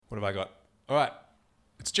What have I got? All right.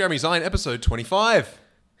 It's Jeremy Zion, episode 25.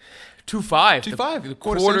 2-5. 2-5. The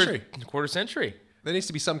Quarter century. Quarter century. There needs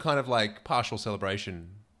to be some kind of like partial celebration.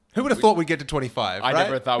 Who would have thought we'd get to 25? I right?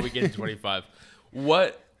 never thought we'd get to 25.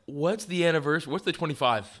 What's the anniversary? What's the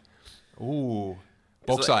 25? Ooh.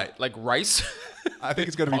 Bauxite. Like rice? I think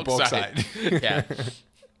it's going to be bauxite. Yeah.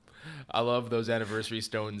 I love those anniversary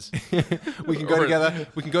stones. We can go together.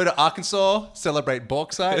 We can go to Arkansas, celebrate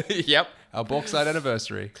bauxite. Yep. Our bauxite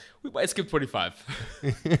anniversary. We might skip 25.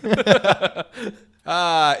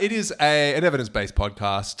 It is an evidence-based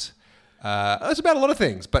podcast. It's about a lot of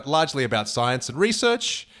things, but largely about science and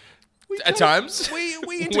research. At times.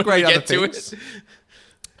 We integrate other get to things.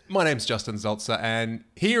 My name's Justin Zoltzer, and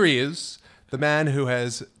here he is, the man who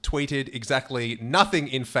has tweeted exactly nothing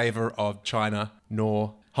in favor of China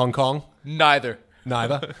nor Hong Kong. Neither.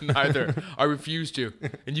 Neither. Neither. I refuse to.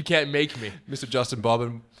 And you can't make me. Mr. Justin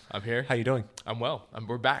Bobbin. I'm here. How you doing? I'm well.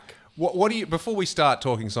 We're back. What do you, before we start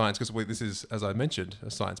talking science, because this is, as I mentioned,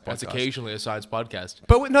 a science podcast. That's occasionally a science podcast.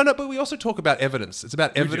 But but we also talk about evidence. It's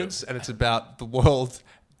about evidence, and it's about the world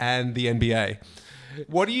and the NBA.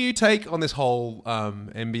 What do you take on this whole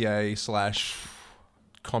NBA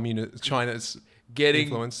 / communist China's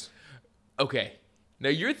influence? Okay. Now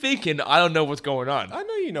you're thinking, I don't know what's going on. I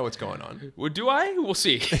know you know what's going on. Well, do I? We'll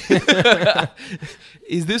see.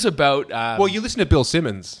 Is this about... well, you listen to Bill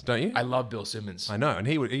Simmons, don't you? I love Bill Simmons. I know, and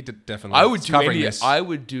he did definitely. I would do covering anything. this. I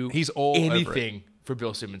would do He's all over anything for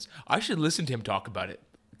Bill Simmons. I should listen to him talk about it.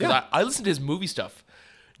 Because Yeah. I listen to his movie stuff,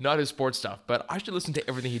 not his sports stuff. But I should listen to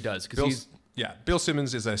everything he does. Because Bill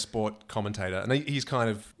Simmons is a sport commentator, and he's kind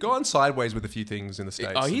of gone sideways with a few things in the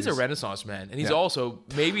States. Oh, he's a renaissance man. And he's Yeah. also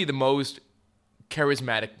maybe the most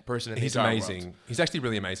charismatic person in the He's entire amazing. world. He's actually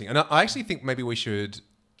really amazing, and I actually think maybe we should.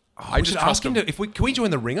 I We should just ask him trust to, can we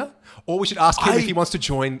join the Ringer, or we should ask him if he wants to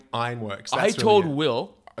join Ironworks. I That's told really it.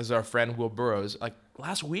 Will, as our friend Will Burrows, like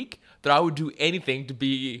last week, that I would do anything to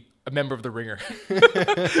be a member of the Ringer.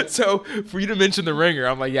 So for you to mention the Ringer,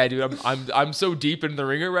 I'm like, yeah, dude, I'm so deep in the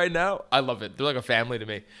Ringer right now. I love it. They're like a family to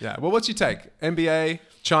me. Yeah. Well, what's your take? NBA,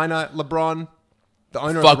 China, LeBron, the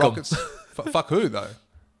owner Fuck of the 'em. Rockets. Fuck who though?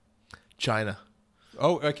 China.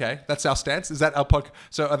 Oh, okay. That's our stance. Is that our podcast?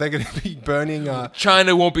 So are they going to be burning?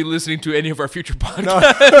 China won't be listening to any of our future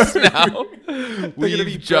podcasts now. They're going to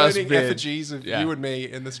be burning effigies of you and me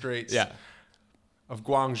in the streets. Yeah. Of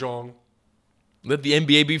Guangzhou. Let the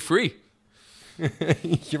NBA be free.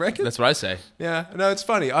 You reckon? That's what I say. Yeah. No, it's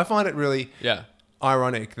funny. I find it really Yeah.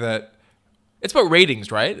 ironic that It's about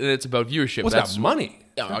ratings, right? And it's about viewership. what's about money.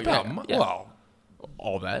 Yeah, About yeah, mo- yeah.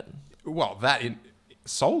 All that. Well, that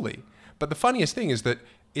solely. But the funniest thing is that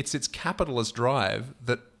it's its capitalist drive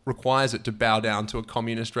that requires it to bow down to a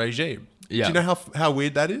communist regime. Yeah. Do you know how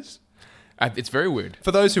weird that is? It's very weird.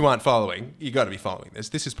 For those who aren't following, you got to be following this.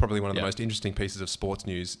 This is probably one of the most interesting pieces of sports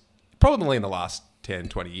news, probably in the last 10,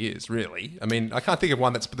 20 years, really. I mean, I can't think of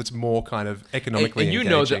one that's more kind of economically And you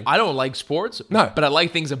engaging. know that I don't like sports. No. But I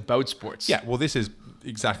like things about sports. Yeah, well, this is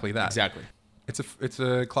exactly that. Exactly. It's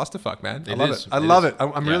a clusterfuck, man. I It love is. it. I It love is. it.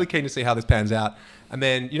 I'm Yeah. really keen to see how this pans out. And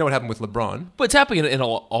then, you know what happened with LeBron? But it's happening in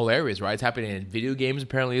all areas, right? It's happening in video games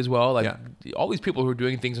apparently as well. Like Yeah. all these people who are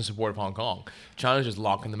doing things in support of Hong Kong, China's just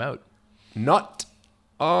locking them out. Not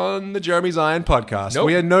on the Jeremy Zion podcast. Nope.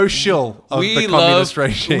 We are no shill of the communist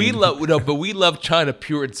regime. We love China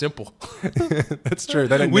pure and simple. That's true.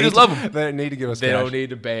 They don't We need just love them. They don't need to give us They cash. don't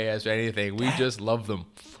need to pay us anything. We just love them.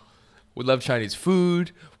 We love Chinese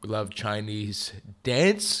food. We love Chinese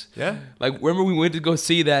dance. Yeah. Like remember we went to go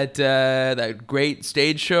see that great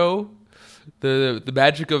stage show, the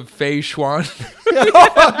Magic of Fei Xuan.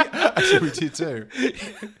 Actually, we did too.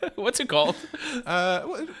 What's it called?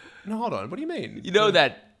 No, hold on. What do you mean? You know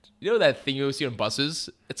that thing you see on buses?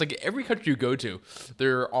 It's like every country you go to,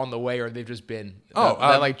 they're on the way or they've just been.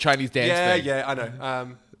 That like Chinese dance thing. Yeah, I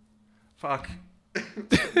know. Fuck.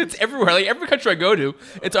 It's everywhere. Like every country I go to,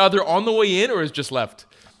 it's either on the way in or it's just left.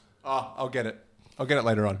 Oh, I'll get it. I'll get it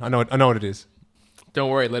later on. I know what it is.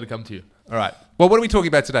 Don't worry, let it come to you. All right. Well, what are we talking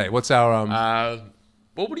about today? What's our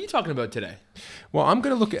Well, what are you talking about today? Well, I'm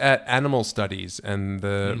going to look at animal studies and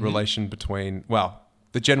the relation between,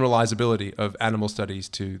 the generalizability of animal studies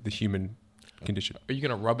to the human condition. Are you going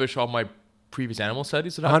to rubbish all my previous animal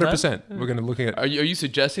studies that I've done? 100%. We're going to look at. Are you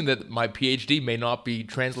suggesting that my PhD may not be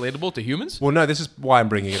translatable to humans? Well, no, this is why I'm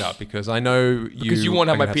bringing it up because I know Because you won't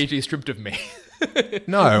have my PhD stripped of me.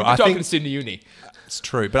 No, You're I talking think to Sydney Uni. it's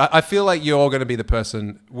true, but I feel like you're going to be the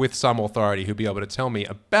person with some authority who'll be able to tell me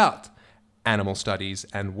about animal studies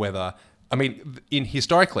and whether. I mean,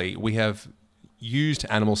 historically, we have used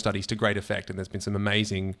animal studies to great effect, and there's been some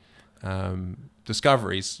amazing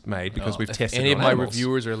discoveries made because we've If tested any it of on my animals.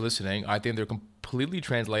 reviewers are listening, I think they're completely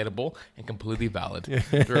translatable and completely valid.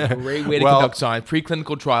 They're a great way to Well- conduct science.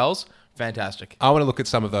 Preclinical trials, fantastic. I want to look at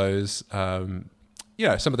some of those, some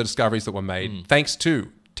of the discoveries that were made thanks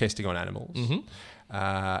to testing on animals.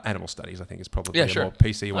 Animal studies, I think, is probably a sure. more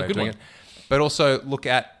PC way of Good doing one. it. But also look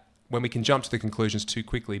at when we can jump to the conclusions too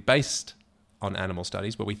quickly based on animal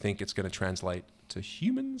studies, where we think it's going to translate to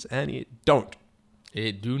humans, and it don't.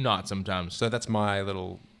 It do not sometimes. So that's my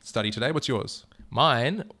little study today. What's yours?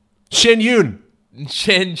 Mine, Shen Yun.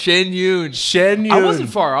 Shen Yun. Shen Yun. I wasn't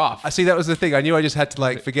far off. I see. That was the thing. I knew I just had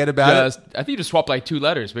to forget about it. I think you just swapped like 2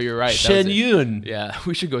 letters, but you're right. That Shen was it. Yun. Yeah,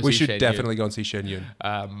 we should go We see should Shen definitely go and see Shen Yun.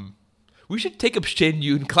 Yun. We should take up Shen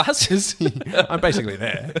Yun classes. I'm basically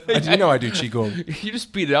there. I do Qigong. You just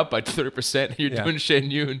speed it up by 30%. You're Yeah. doing Shen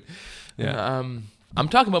Yun. Yeah. I'm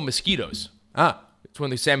talking about mosquitoes. Ah, It's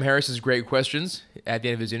one of Sam Harris's great questions at the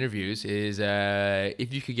end of his interviews is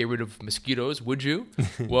if you could get rid of mosquitoes, would you?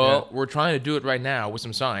 Well, we're trying to do it right now with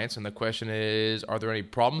some science, and the question is, are there any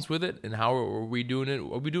problems with it, and how are we doing it?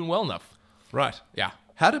 Are we doing well enough? right. Yeah.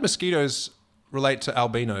 How do mosquitoes relate to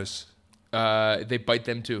albinos? They bite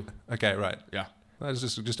them too. Okay, right. Yeah. That is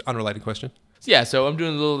just an unrelated question. Yeah, so I'm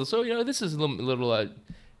doing a little, this is a little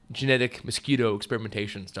genetic mosquito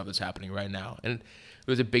experimentation stuff that's happening right now. And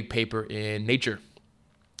there was a big paper in Nature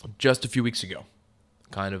just a few weeks ago,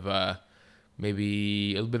 kind of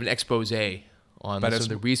maybe a little bit of an expose on some of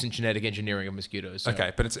the recent genetic engineering of mosquitoes. So.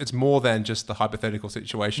 Okay, but it's more than just the hypothetical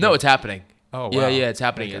situation. No, it's happening. Oh, wow. Yeah, it's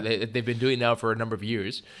happening. Okay. They've been doing it now for a number of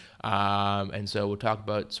years. And so we'll talk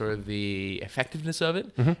about sort of the effectiveness of it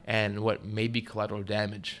and what maybe collateral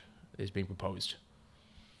damage is being proposed.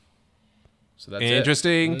 So that's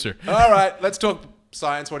interesting. Sure. All right, let's talk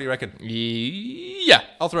science. What do you reckon? Yeah.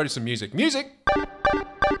 I'll throw you some music. Music.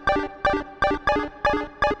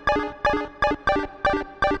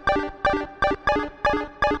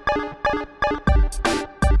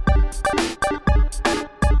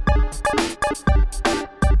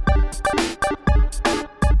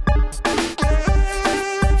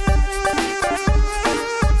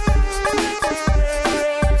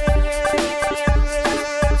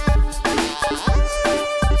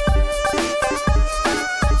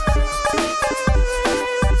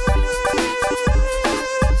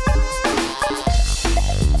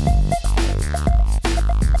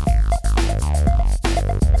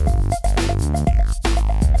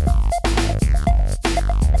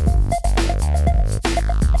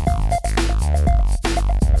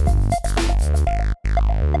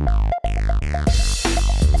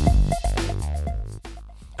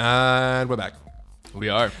 And we're back. We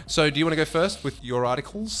are. So, do you want to go first with your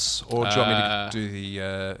articles, or do you want me to do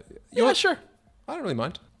the? Yeah, sure. I don't really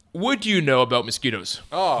mind. What do you know about mosquitoes?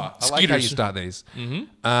 Oh, I like how you Mosquitoes. start these.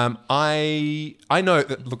 I know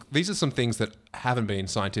that. Look, these are some things that haven't been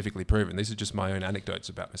scientifically proven. These are just my own anecdotes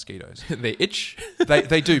about mosquitoes. They itch.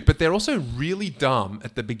 They do, but they're also really dumb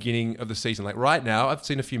at the beginning of the season. Like right now, I've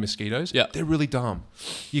seen a few mosquitoes. Yeah. They're really dumb.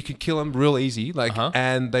 You can kill them real easy,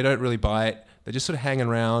 and they don't really bite. They're just sort of hanging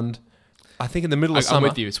around. I think in the middle of I'm summer,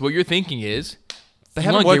 with you. So what you're thinking is, They you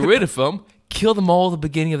haven't want to get woken- rid of them, kill them all at the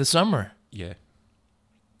beginning of the summer. yeah,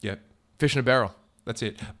 yeah. Fish in a barrel. That's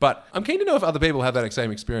it. But I'm keen to know if other people have that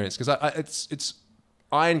same experience because it's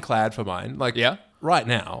ironclad for mine. Like right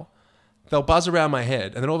now, they'll buzz around my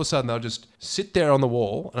head and then all of a sudden they'll just sit there on the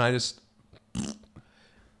wall and I just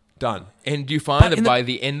done. And do you find But that in the- by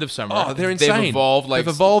the end of summer, Oh, they're insane. they've evolved like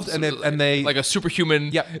They've evolved and they like a superhuman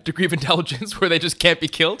Yep. degree of intelligence where they just can't be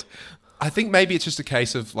killed? I think maybe it's just a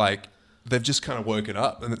case of like they've just kind of woken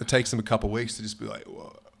up and it takes them a couple of weeks to just be like,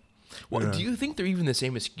 whoa. Well, Yeah. do you think they're even the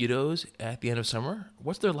same mosquitoes at the end of summer?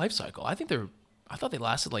 What's their life cycle? I thought they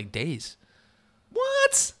lasted like days.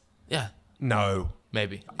 What? Yeah, No.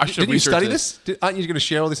 maybe. I should Didn't you study research this? Aren't you going to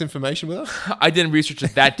share all this information with us? I didn't research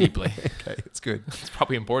it that deeply. Okay, it's good. It's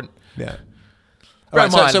probably important. Yeah. All Bear right,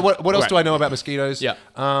 in so, mind- so what else right. do I know about mosquitoes? Yeah.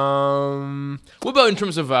 What What about in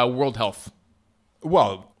terms of world health?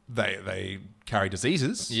 Well, they carry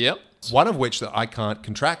diseases. Yep. One of which that I can't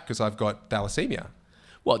contract because I've got thalassemia.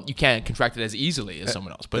 Well, you can't contract it as easily as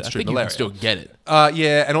someone else, but that's I true, think you malaria. can still get it.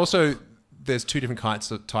 Yeah, and also there's two different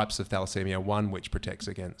types of thalassemia. One which protects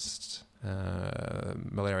against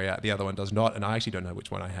malaria. The other one does not, and I actually don't know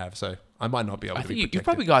which one I have, so I might not be able I to be think protected. you've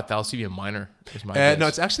probably got thalassemia minor. Is my guess. No,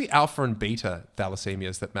 it's actually alpha and beta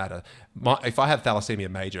thalassemias that matter. If I have thalassemia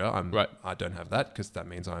major, I don't have that because that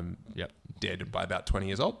means I'm dead by about 20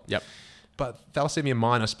 years old. Yep. But thalassemia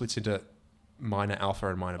minor splits into minor alpha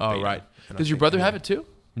and minor beta. Oh, right. And I Does your think- brother have it too?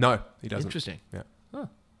 No, he doesn't. Interesting. Yeah. Huh.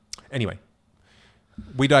 Anyway,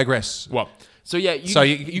 we digress. Well, So yeah, So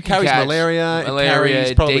you carries catch malaria, it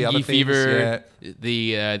carries probably dengue other things, fever,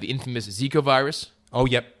 the infamous Zika virus, Oh,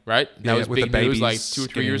 yep. right? That was with big the news babies like 2 or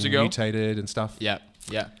 3 years getting ago. mutated and stuff. Yeah,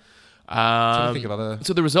 yeah. Trying to think of other.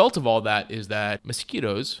 So the result of all that is that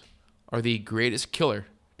mosquitoes are the greatest killer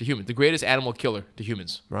to humans, the greatest animal killer to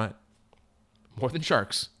humans, Right. more than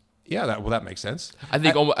sharks. Yeah, that makes sense. I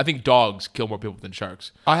think dogs kill more people than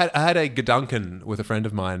sharks. I had a Goduncan with a friend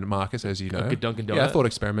of mine, Marcus, as you know. Goduncan Yeah, a donut? thought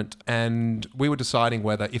experiment. And we were deciding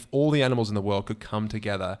whether if all the animals in the world could come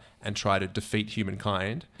together and try to defeat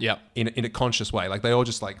humankind Yeah. in a conscious way, like they all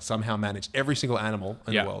just like somehow manage every single animal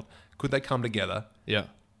in Yeah. the world, could they come together Yeah.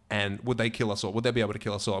 and would they kill us all? Would they be able to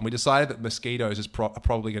kill us all? And we decided that mosquitoes is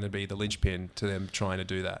probably going to be the linchpin to them trying to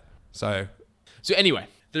do that. So anyway,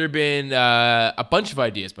 there have been a bunch of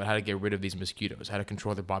ideas about how to get rid of these mosquitoes, how to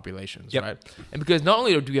control their populations, Yep. right? And because not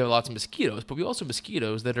only do we have lots of mosquitoes, but we also have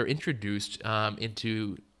mosquitoes that are introduced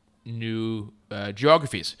into new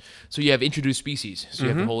geographies. So you have introduced species. So you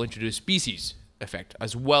have the whole introduced species effect,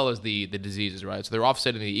 as well as the diseases, right? So they're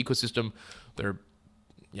offsetting the ecosystem. They're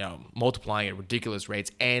multiplying at ridiculous rates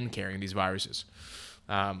and carrying these viruses.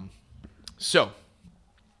 So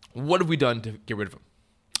what have we done to get rid of them?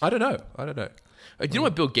 I don't know. Do you know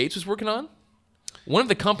what Bill Gates was working on? One of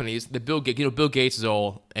the companies that Bill Gates is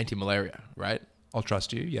all anti-malaria, right? I'll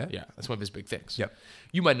trust you. Yeah. Yeah, that's one of his big things. Yep.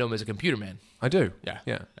 You might know him as a computer man. I do. Yeah.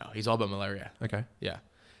 Yeah. No, he's all about malaria. Okay. Yeah.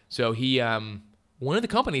 So he, one of the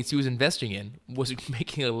companies he was investing in was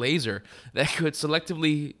making a laser that could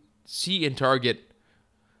selectively see and target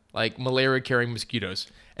like malaria-carrying mosquitoes,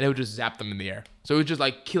 and it would just zap them in the air. So it was just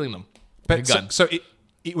like killing them. With a But gun. so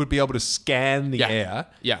it would be able to scan the Yeah. air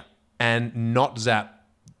Yeah. and not zap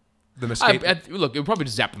the mosquito. Look, it would probably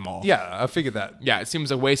just zap them all. Yeah, I figured that. Yeah, it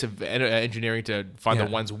seems a waste of engineering to find Yeah.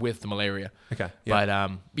 the ones with the malaria. Okay. Yeah.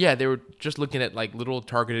 But they were just looking at like little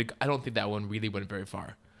targeted. I don't think that one really went very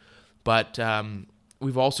far. But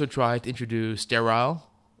we've also tried to introduce sterile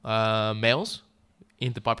males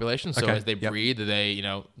into the population. So Okay, as they yep. breed,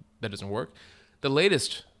 that doesn't work. The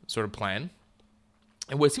latest sort of plan,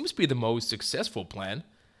 and what seems to be the most successful plan,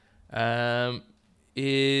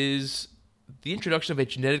 is the introduction of a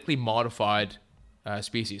genetically modified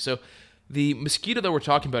species. So the mosquito that we're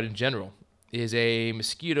talking about in general is a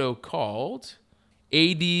mosquito called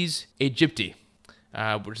Aedes aegypti,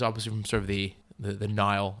 which is obviously from sort of the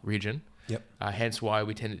Nile region. Yep. Hence why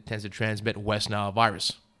we tends to transmit West Nile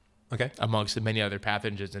virus Okay. amongst the many other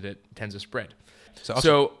pathogens that it tends to spread.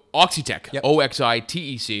 So Oxitec, Yep.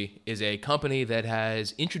 OXITEC, is a company that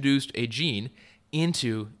has introduced a gene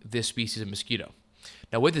into this species of mosquito.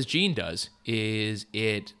 Now, what this gene does is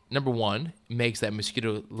it, number one, makes that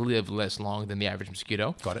mosquito live less long than the average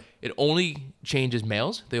mosquito. Got it. It only changes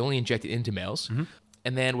males. They only inject it into males. Mm-hmm.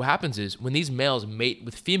 And then what happens is when these males mate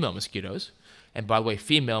with female mosquitoes, and by the way,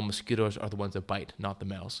 female mosquitoes are the ones that bite, not the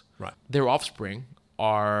males. Right. Their offspring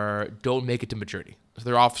don't make it to maturity. So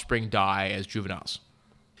their offspring die as juveniles.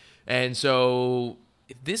 And so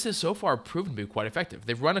this has so far proven to be quite effective.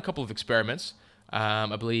 They've run a couple of experiments,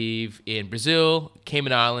 I believe in Brazil,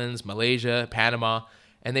 Cayman Islands, Malaysia, Panama,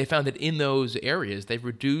 and they found that in those areas, they've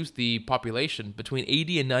reduced the population between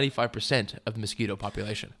 80 and 95% of the mosquito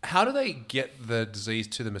population. how do they get the disease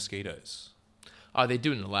to the mosquitoes? They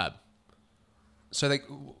do it in the lab. So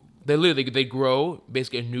They grow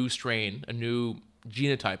basically a new strain, a new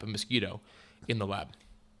genotype of mosquito in the lab.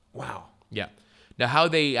 wow. Yeah. Now, how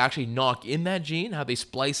they actually knock in that gene, how they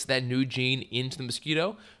splice that new gene into the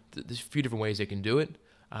mosquito, there's a few different ways they can do it.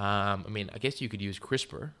 I guess you could use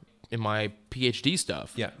CRISPR. In my PhD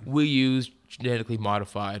stuff, Yeah. we use genetically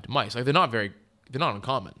modified mice. Like they're not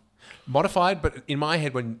uncommon. Modified, but in my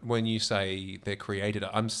head, when you say they're created,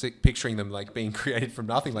 I'm picturing them like being created from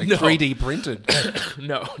nothing, like No. 3D printed.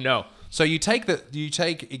 No. So you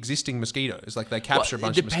take existing mosquitoes, like they capture a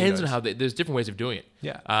bunch of It mosquitoes. depends on how there's different ways of doing it.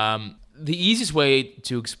 Yeah. The easiest way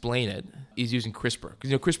to explain it is using CRISPR.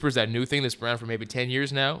 Because CRISPR is that new thing that's been around for maybe 10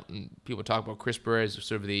 years now. And people talk about CRISPR as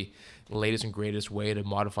sort of the latest and greatest way to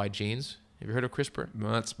modify genes. Have you heard of CRISPR?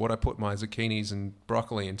 Well, that's what I put my zucchinis and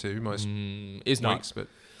broccoli into most Is not. weeks, but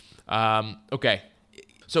Okay.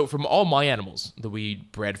 So from all my animals that we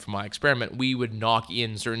bred for my experiment, we would knock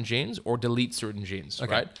in certain genes or delete certain genes,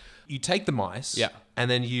 okay. right? You take the mice, Yeah. and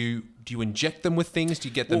then do you inject them with things? Do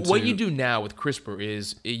you get them Well, what you do now with CRISPR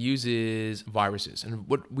is it uses viruses, and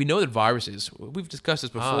what we know that viruses, we've discussed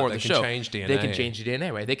this before. they the can show. change DNA. They can change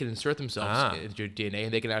DNA, right? They can insert themselves Ah. into your DNA,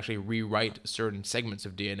 and they can actually rewrite certain segments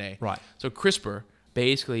of DNA. Right. So CRISPR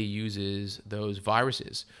basically uses those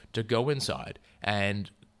viruses to go inside and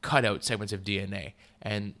cut out segments of DNA,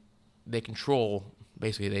 and they control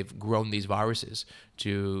basically they've grown these viruses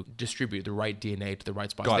to distribute the right DNA to the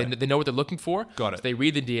right spots. Got it. They know what they're looking for. Got it. So they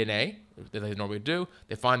read the DNA that they normally do.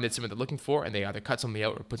 They find that something they're looking for, and they either cut something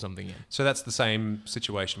out or put something in. So that's the same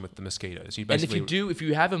situation with the mosquitoes. You And basically if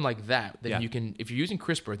you have them like that, then Yeah. you can. If you're using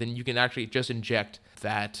CRISPR, then you can actually just inject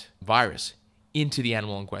that virus into the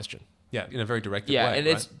animal in question. yeah, in a very directed Yeah, way. and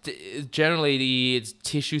right? it's generally it's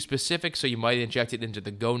tissue specific, so you might inject it into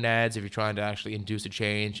the gonads if you're trying to actually induce a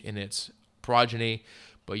change in its progeny,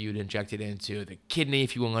 but you'd inject it into the kidney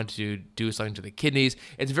if you want to do something to the kidneys.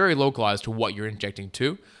 It's very localized to what you're injecting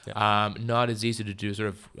to. Not as easy to do, sort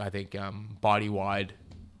of, I think, body-wide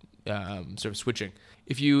sort of switching.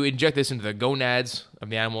 If you inject this into the gonads of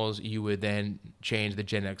the animals, you would then change the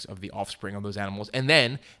genetics of the offspring of those animals, and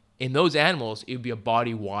then in those animals, it would be a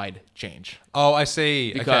body-wide change. Oh, I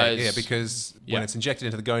see. Because- okay, yeah, because when Yeah. it's injected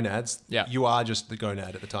into the gonads, Yeah. you are just the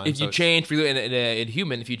gonad at the time. If so you it's- change, in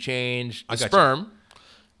human, if you change the got you. sperm,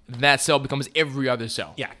 that cell becomes every other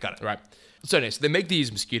cell. Yeah, got it. Right. So anyway, so they make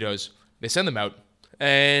these mosquitoes, they send them out,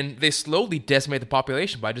 and they slowly decimate the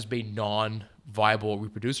population by just being non-viable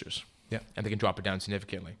reproducers. Yeah. And they can drop it down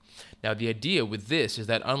significantly. Now, the idea with this is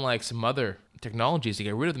that unlike some other technologies to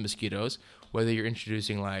get rid of the mosquitoes, whether you're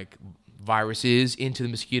introducing like viruses into the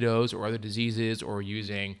mosquitoes or other diseases or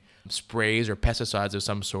using sprays or pesticides of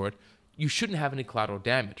some sort, you shouldn't have any collateral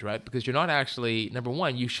damage, right? Because you're not actually, number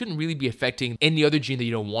one, you shouldn't really be affecting any other gene that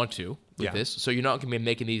you don't want to with Yeah. this. So you're not going to be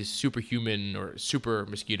making these superhuman or super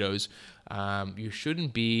mosquitoes. You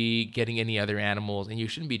shouldn't be getting any other animals, and you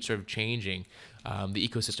shouldn't be sort of changing the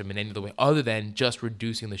ecosystem in any other way other than just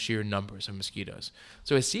reducing the sheer numbers of mosquitoes.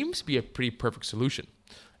 So it seems to be a pretty perfect solution.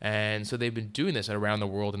 And so they've been doing this around the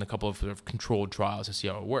world in a couple of sort of controlled trials to see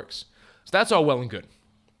how it works. So that's all well and good.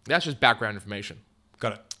 That's just background information.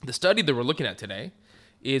 Got it. The study that we're looking at today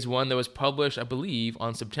is one that was published, I believe,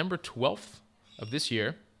 on September 12th of this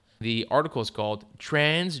year. The article is called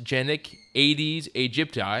Transgenic Aedes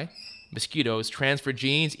aegypti Mosquitoes Transfer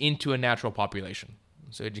Genes into a Natural Population.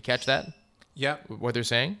 So did you catch that? Yeah, What they're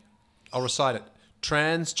saying? I'll recite it.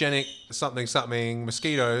 Transgenic something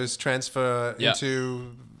mosquitoes transfer Yeah.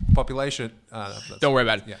 into population. Don't worry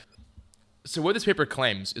about it. Yeah. So what this paper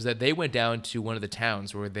claims is that they went down to one of the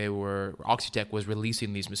towns where Oxitec was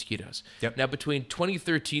releasing these mosquitoes. Yep. Now, between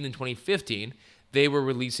 2013 and 2015, they were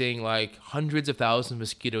releasing like hundreds of thousands of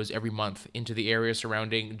mosquitoes every month into the area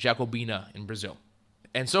surrounding Jacobina in Brazil.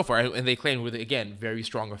 And so far, and they claim with, again, very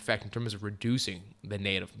strong effect in terms of reducing the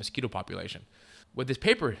native mosquito population. What this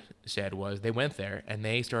paper said was they went there and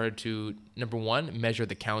they started to, number one, measure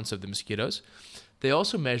the counts of the mosquitoes. They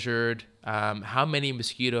also measured how many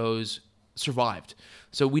mosquitoes survived.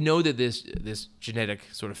 So we know that this genetic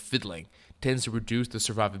sort of fiddling tends to reduce the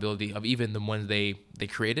survivability of even the ones they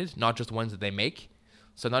created, not just the ones that they make.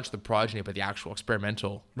 So not just the progeny, but the actual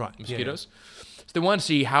experimental Right. Yeah, mosquitoes. So they want to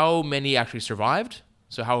see how many actually survived.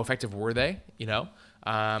 So how effective were they? You know,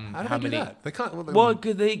 How do they do that? They can't. Well,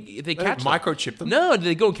 could they catch them. microchip them. No,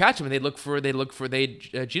 they go and catch them, and they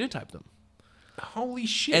genotype them. Holy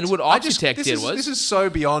shit! And what Oxitec did was- this is so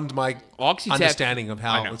beyond my Oxitec- understanding of I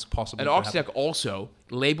how know. it's possible. And to happen. Oxitec also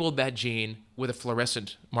labeled that gene with a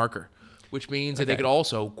fluorescent marker, which means that they Okay. could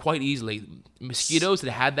also quite easily mosquitoes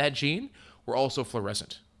that had that gene were also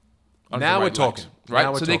fluorescent. under Now the we're right talking. light, right?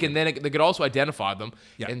 Now we're So they talking. could also identify them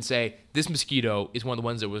Yeah. and say this mosquito is one of the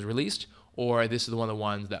ones that was released, or this is the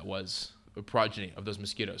ones that was a progeny of those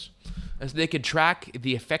mosquitoes. And so they could track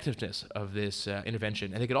the effectiveness of this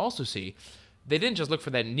intervention, and they could also see. They didn't just look for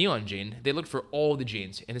that neon gene, they looked for all the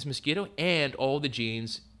genes in this mosquito and all the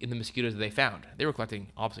genes in the mosquitoes that they found. They were collecting,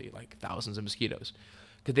 obviously, like thousands of mosquitoes.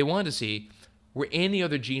 Because they wanted to see, were any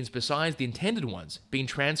other genes besides the intended ones being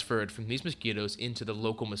transferred from these mosquitoes into the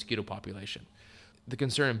local mosquito population? The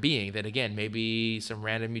concern being that, again, maybe some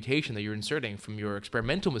random mutation that you're inserting from your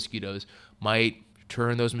experimental mosquitoes might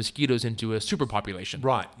turn those mosquitoes into a superpopulation.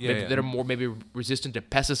 Right, yeah, Maybe yeah. that are more maybe resistant to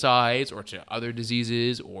pesticides or to other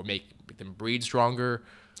diseases, or make them breed stronger,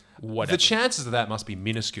 whatever. The chances of that must be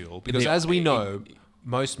minuscule because, They- as we know,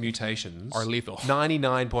 most mutations Are lethal.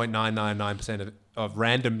 99.999% of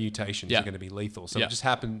random mutations Yeah. are going to be lethal. So Yeah. it just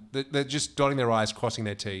happen. They're just dotting their I's, crossing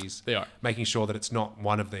their T's. They are. making sure that it's not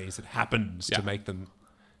one of these that happens Yeah. to make them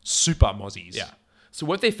super mozzies. Yeah. So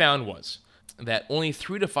what they found was that only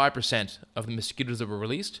 3 to 5% of the mosquitoes that were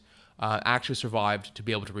released actually survived to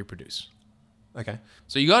be able to reproduce. Okay.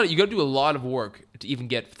 So you got to do a lot of work to even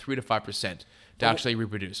get 3 to 5% to actually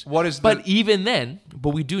reproduce. what is But the- even then,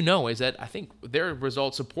 what we do know is that I think their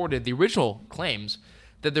results supported the original claims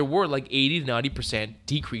that there were like 80 to 90%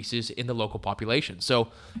 decreases in the local population.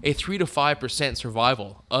 So a 3 to 5%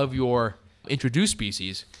 survival of your introduced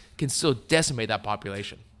species can still decimate that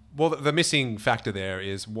population. Well, the missing factor there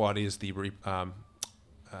is what is the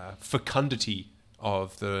fecundity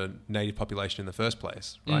of the native population in the first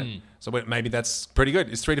place, right? So maybe that's pretty good.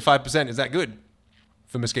 Is 3 to 5%? Is that good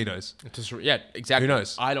for mosquitoes? Yeah, exactly. Who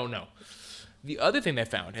knows? I don't know. The other thing they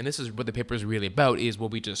found, and this is what the paper is really about, is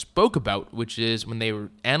what we just spoke about, which is when they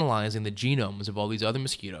were analyzing the genomes of all these other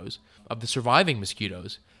mosquitoes, of the surviving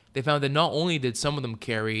mosquitoes, they found that not only did some of them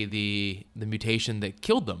carry the mutation that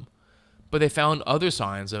killed them, but they found other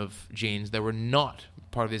signs of genes that were not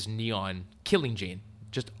part of this neon killing gene,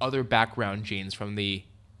 just other background genes from the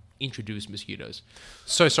introduced mosquitoes.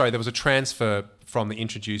 So sorry, there was a transfer from the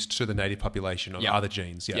introduced to the native population of Yeah. other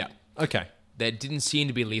genes. Yeah. Yeah. Okay. That didn't seem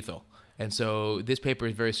to be lethal. And so this paper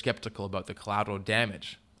is very skeptical about the collateral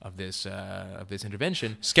damage of this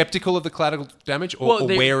intervention. Skeptical of the collateral damage, or, Well, or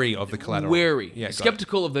they- wary of the collateral? Wary. Yeah. Got it.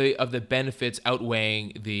 Skeptical of the benefits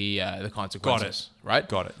outweighing the consequences. Right?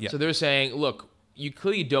 Got it, yeah. So they're saying, look, you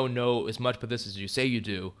clearly don't know as much about this as you say you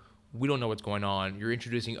do. We don't know what's going on. You're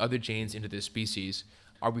introducing other genes into this species.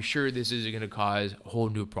 Are we sure this isn't going to cause whole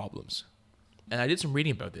new problems? And I did some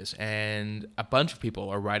reading about this, and a bunch of people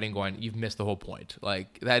are writing going, you've missed the whole point.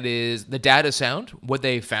 Like, that is, the data sound, what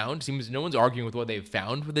they found, seems no one's arguing with what they've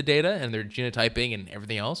found with the data and their genotyping and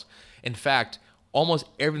everything else. In fact, almost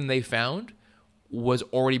everything they found was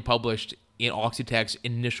already published in Oxitec's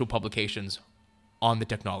initial publications on the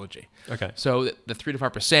technology. Okay. So the 3 to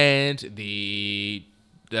 5%, the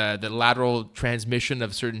lateral transmission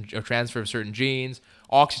of certain, or transfer of certain genes,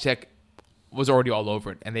 Oxitec was already all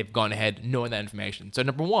over it, and they've gone ahead knowing that information. So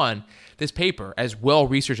number one, this paper, as well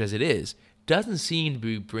researched as it is, doesn't seem to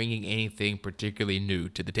be bringing anything particularly new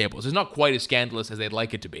to the table. So it's not quite as scandalous as they'd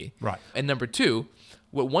like it to be. Right. And number two,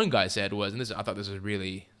 what one guy said was, and I thought this was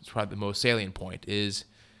probably the most salient point, is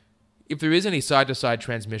if there is any side-to-side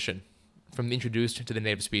transmission from the introduced to the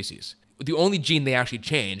native species, the only gene they actually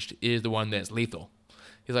changed is the one that's lethal.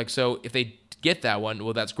 He's like, so if they get that one,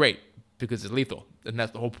 well, that's great, because it's lethal, and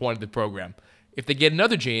that's the whole point of the program. If they get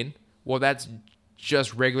another gene, well, that's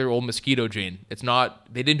just regular old mosquito gene. It's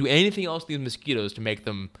not, they didn't do anything else to these mosquitoes to make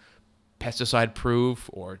them pesticide proof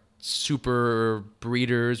or super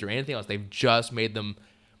breeders or anything else. They've just made them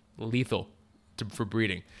lethal for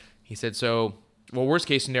breeding. He said, so, well, worst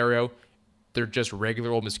case scenario, they're just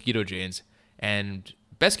regular old mosquito genes, and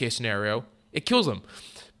best case scenario, it kills them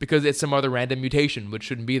because it's some other random mutation which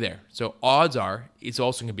shouldn't be there. So odds are it's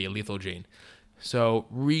also going to be a lethal gene. So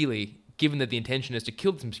really, given that the intention is to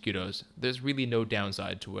kill the mosquitoes, there's really no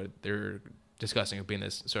downside to what they're discussing of being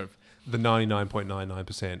this sort of... The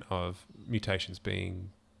 99.99% of mutations being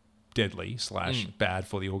deadly / bad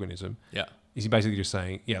for the organism. Yeah. Is he basically just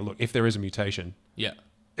saying, yeah, look, if there is a mutation, Yeah.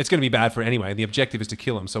 it's going to be bad for it anyway. The objective is to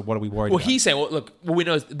kill them. So what are we worried about? Well, he's saying, well, look, what we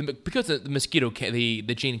know is because the mosquito, the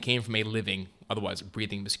gene came from a living, otherwise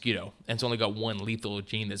breathing mosquito, and it's only got one lethal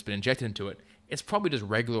gene that's been injected into it, it's probably just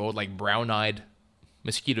regular old, like, brown-eyed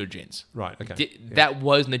mosquito genes. Right, okay. That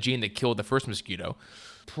wasn't the gene that killed the first mosquito.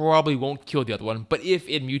 Probably won't kill the other one, but if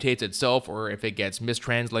it mutates itself or if it gets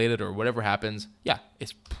mistranslated or whatever happens, yeah,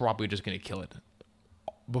 it's probably just going to kill it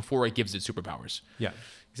before it gives it superpowers. Yeah.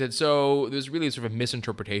 He said, so there's really sort of a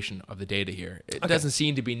misinterpretation of the data here. It doesn't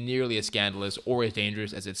seem to be nearly as scandalous or as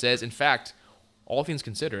dangerous as it says. In fact, all things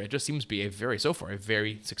considered, it just seems to be a very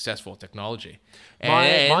successful technology.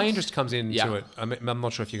 My interest comes into Yeah. it. I'm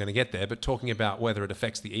not sure if you're going to get there, but talking about whether it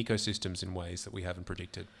affects the ecosystems in ways that we haven't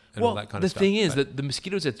predicted and all that kind of stuff. The thing is that the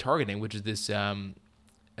mosquitoes it's targeting, which is this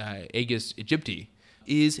Aedes aegypti,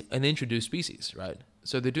 is an introduced species, right?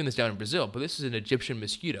 So they're doing this down in Brazil, but this is an Egyptian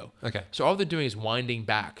mosquito. Okay. So all they're doing is winding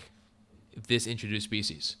back this introduced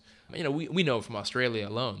species. You know, we know from Australia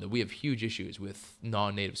alone that we have huge issues with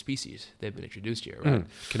non-native species that have been introduced here, right?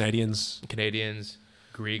 Canadians.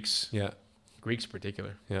 Greeks. Yeah. Greeks in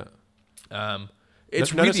particular. Yeah.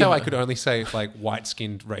 It's Notice really how I could only say like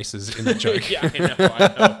white-skinned races in the joke. yeah,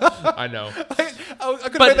 I know. I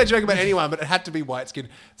could make that joke about anyone, but it had to be white-skinned.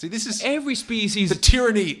 See, this is Every species. the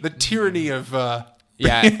tyranny of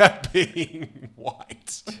being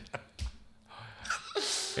white.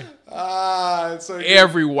 It's so good.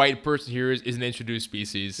 Every white person here is an introduced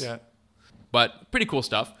species. Yeah. But pretty cool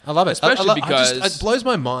stuff. I love it. Especially because... it blows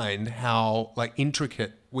my mind how like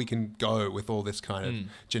intricate we can go with all this kind of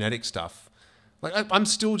genetic stuff. Like I'm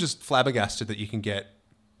still just flabbergasted that you can get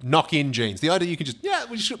knock-in genes. The idea you can just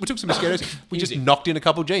we took some mosquitoes, we just knocked in a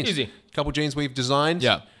couple genes. Easy. A couple genes we've designed.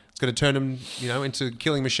 Yeah. It's going to turn them, into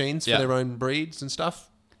killing machines for their own breeds and stuff.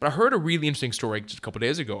 But I heard a really interesting story just a couple of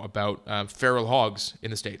days ago about feral hogs in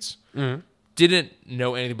the States. Didn't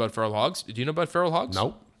know anything about feral hogs. Do you know about feral hogs?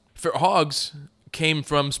 Nope. Feral hogs came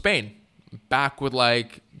from Spain back with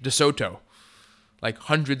like DeSoto, like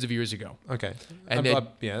hundreds of years ago. Okay. And I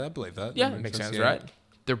believe that. Yeah, That it makes sense, yeah. right?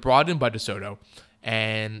 They're brought in by DeSoto,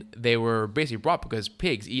 and they were basically brought because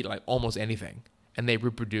pigs eat like almost anything, and they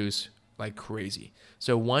reproduce like crazy.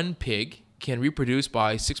 So one pig can reproduce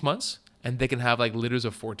by 6 months, and they can have like litters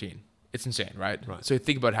of 14. It's insane, right? Right. So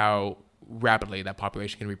think about how rapidly that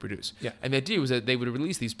population can reproduce. Yeah. And the idea was that they would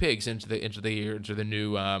release these pigs into the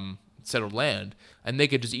new settled land, and they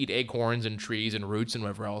could just eat acorns and trees and roots and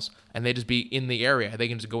whatever else, and they'd just be in the area. They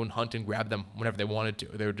can just go and hunt and grab them whenever they wanted to.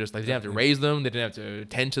 They were just like, they didn't have to raise them, they didn't have to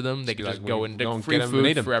tend to them. They could just go and take free get 'em and eat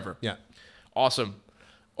food 'em. forever. Yeah. Awesome.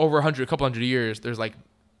 Over a couple hundred years, there's like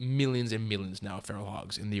millions and millions now of feral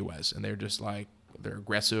hogs in the U.S., and they're just like, they're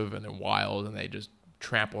aggressive and they're wild, and they just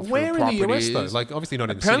trample through Where in the US properties. though? Like obviously not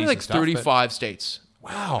in the Apparently, cities like and stuff, 35 states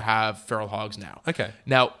Wow. have feral hogs now. Okay.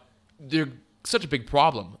 Now, they're such a big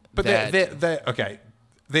problem. But that they're okay.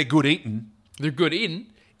 They're good eating. they're good eating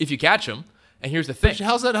if you catch them. And here's the thing: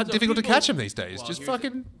 How's that So difficult to people- catch them these days? well, Just here's the-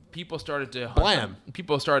 fucking. people started to hunt Blam. them.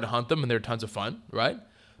 People started to hunt them, and they're tons of fun, right?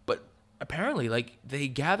 But apparently, like they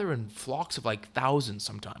gather in flocks of like thousands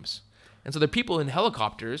sometimes, and so there are people in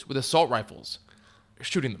helicopters with assault rifles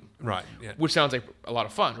shooting them, Right. Yeah. which sounds like a lot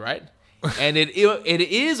of fun, right? And it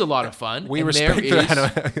is a lot of fun. We and respect there is-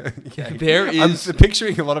 that. Okay. there I'm is-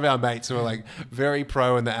 picturing a lot of our mates who are like very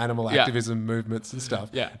pro in the animal Yeah. activism movements and stuff.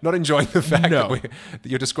 Yeah. Not enjoying the fact No. that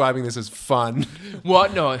you're describing this as fun.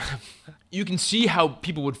 Well, no, you can see how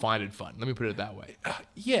people would find it fun. Let me put it that way.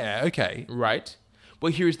 Yeah. Okay. Right?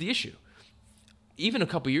 Well, here's the issue. Even a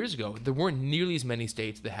couple years ago, there weren't nearly as many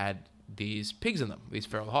states that had these pigs in them, these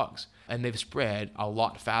feral hogs. And they've spread a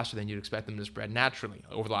lot faster than you'd expect them to spread naturally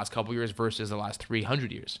over the last couple years versus the last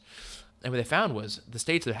 300 years. And what they found was the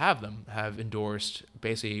states that have them have endorsed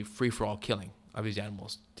basically free-for-all killing of these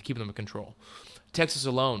animals to keep them in control. Texas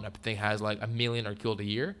alone, I think, has like 1 million are killed a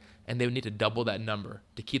year, and they would need to double that number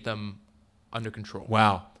to keep them under control.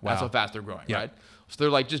 Wow. That's Wow. how fast they're growing, Yeah. right? So they're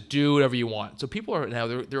like, just do whatever you want. So people are now,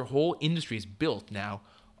 their whole industry is built now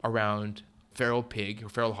around feral pig or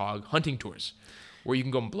feral hog hunting tours, where you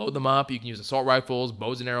can go and blow them up. You can use assault rifles,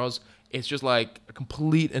 bows and arrows. It's just like a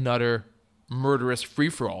complete and utter murderous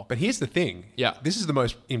free-for-all. But here's the thing. Yeah. This is the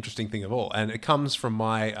most interesting thing of all. And it comes from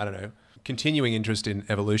my, I don't know, continuing interest in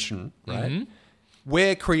evolution, right? Mm-hmm.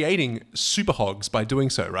 We're creating super hogs by doing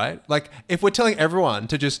so, right? Like if we're telling everyone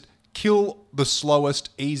to just kill the slowest,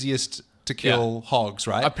 easiest to kill hogs,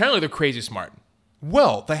 right? Apparently, they're crazy smart.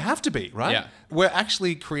 Well, they have to be, right? Yeah. We're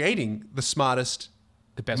actually creating the smartest,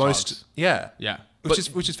 The best most, hogs. yeah, Yeah. which But is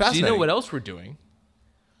Do you fascinating. know what else we're doing?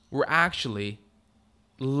 We're actually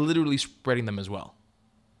literally spreading them as well.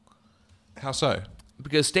 How so?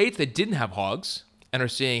 Because states that didn't have hogs and are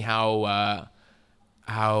seeing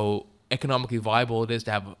how economically viable it is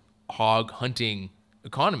to have hog hunting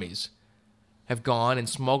economies have gone and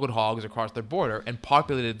smuggled hogs across their border and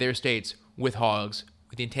populated their states with hogs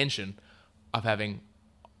with the intention of having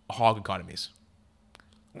hog economies.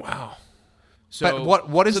 Wow. So, but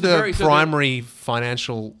what is so the very- so they're- primary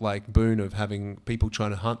financial like boon of having people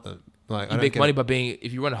trying to hunt them? Like I you don't make get money it. by being,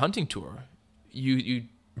 if you run a hunting tour, you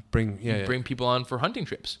bring yeah. bring people on for hunting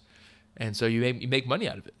trips, and so you make money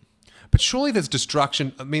out of it. But surely there's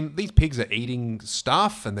destruction. I mean, these pigs are eating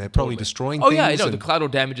stuff and they're probably destroying Oh things. yeah, I know and- the collateral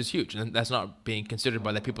damage is huge, and that's not being considered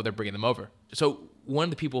by the people that are bringing them over. So one of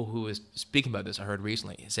the people who was speaking about this, I heard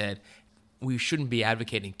recently, said we shouldn't be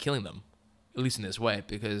advocating killing them, at least in this way,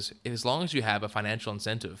 because as long as you have a financial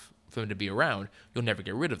incentive for them to be around, you'll never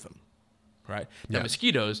get rid of them. Right? Now, Yeah.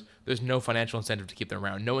 mosquitoes, there's no financial incentive to keep them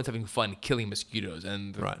around. No one's having fun killing mosquitoes,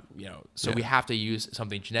 and Right. So Yeah. we have to use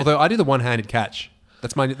something genetic. Although I do the one-handed catch.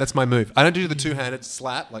 That's my move. I don't do the two-handed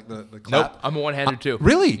slap like the clap. Nope, I'm a one-hander too.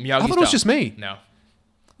 Really? Miyagi I thought it was style. just me. No,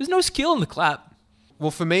 there's no skill in the clap. Well,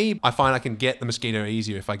 for me, I find I can get the mosquito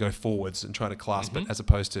easier if I go forwards and try to clasp it, as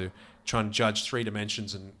opposed to trying to judge 3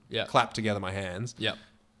 dimensions and Yeah. clap together my hands. Yep,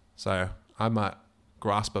 So I'm a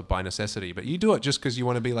grasper by necessity, but you do it just because you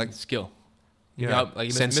want to be like, skill. you know,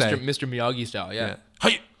 Like sensei. Mr. Miyagi style. Yeah.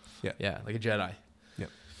 Hey! Yeah, like a Jedi. Yep.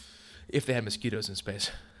 If they had mosquitoes in space,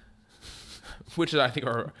 which is, I think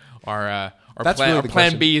our That's plan, really our the plan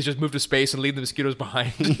question. B is just move to space and leave the mosquitoes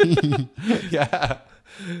behind. Yeah.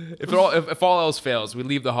 if all else fails, we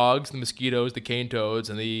leave the hogs, the mosquitoes, the cane toads,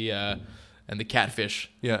 and the catfish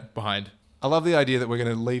Yeah. behind. I love the idea that we're going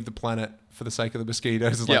to leave the planet for the sake of the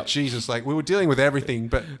mosquitoes. It's like, Yep. Jesus, like we were dealing with everything,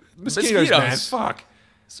 but mosquitoes, man, Mosquitoes. fuck.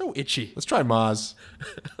 So itchy. Let's try Mars.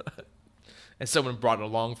 And someone brought it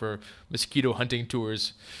along for mosquito hunting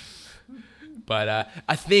tours. But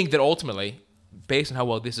I think that ultimately, based on how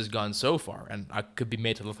well this has gone so far, and I could be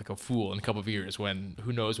made to look like a fool in a couple of years when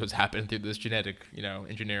who knows what's happened through this genetic,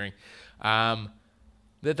 engineering,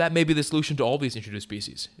 that may be the solution to all these introduced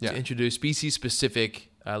species. Yeah. To introduce species-specific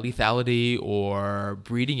lethality or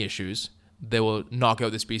breeding issues that will knock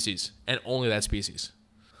out the species, and only that species.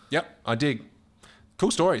 Yep, I dig.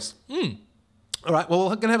 Cool stories. All right, well,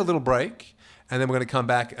 we're going to have a little break, and then we're going to come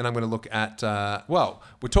back, and I'm going to look at,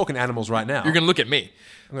 we're talking animals right now. You're going to look at me.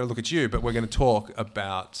 I'm going to look at you, but we're going to talk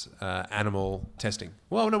about animal testing.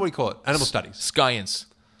 Well, what do we call it? Animal studies. Science.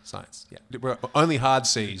 Science, yeah. We're only hard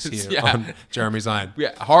C's here on Jeremy's Iron.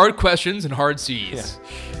 Yeah, hard questions and hard C's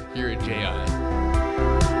here at JI.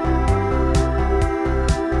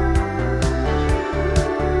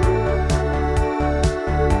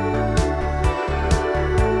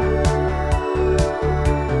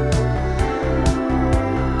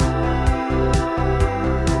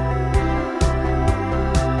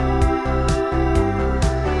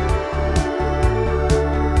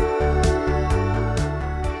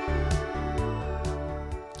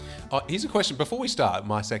 Here's a question before we start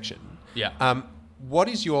my section. Yeah. What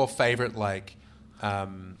is your favorite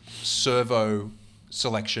servo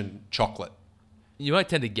selection chocolate? You might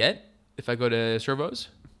tend to get, if I go to Servos,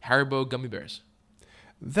 Haribo gummy bears.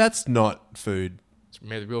 That's not food. It's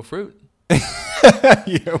made of real fruit.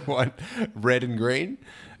 You want red and green?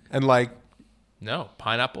 And No,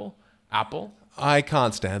 pineapple, apple. I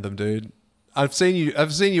can't stand them, dude. I've seen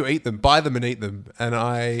you eat them, buy them and eat them, and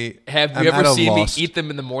I have am you ever at a seen loss. me eat them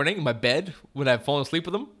in the morning in my bed when I've fallen asleep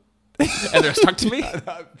with them, and they're stuck to me?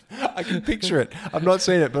 I can picture it. I've not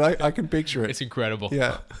seen it, but I can picture it. It's incredible.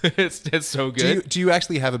 Yeah, it's so good. Do you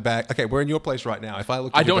actually have a bag? Okay, we're in your place right now. If I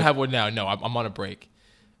look, I don't have one now. No, I'm on a break.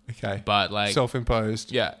 Okay, but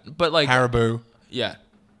self-imposed. Yeah, but Haribo. Yeah.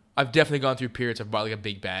 I've definitely gone through periods. I've bought a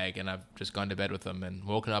big bag and I've just gone to bed with them and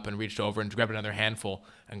woken up and reached over and grabbed another handful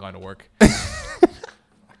and gone to work.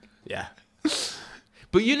 Yeah.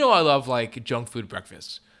 But I love junk food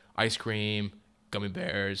breakfasts. Ice cream, gummy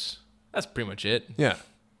bears. That's pretty much it. Yeah.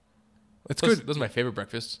 It's good. Those are my favorite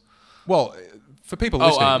breakfasts. Well, for people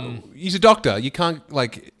listening, he's a doctor. You can't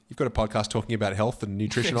you've got a podcast talking about health and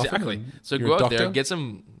nutrition. Exactly. Often. So You're go a out doctor? there, get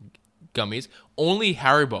some gummies. Only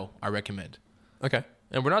Haribo, I recommend. Okay.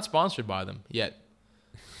 And we're not sponsored by them yet.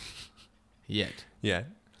 Yeah.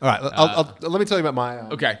 All right. Let me tell you about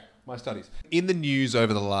my studies. In the news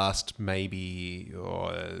over the last maybe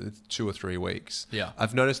 2 or 3 weeks,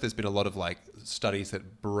 I've noticed there's been a lot of studies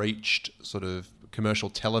that breached sort of commercial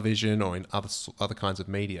television or in other kinds of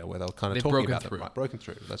media where they were kind of talking about it. Right, broken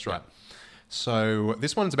through. That's right. So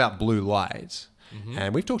this one's about blue light,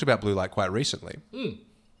 and we've talked about blue light quite recently.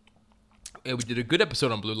 Yeah, we did a good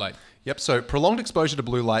episode on blue light. Yep. So prolonged exposure to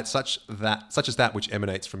blue light, such as that which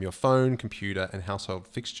emanates from your phone, computer, and household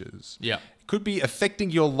fixtures, could be affecting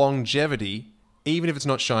your longevity, even if it's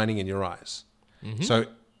not shining in your eyes. So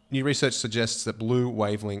new research suggests that blue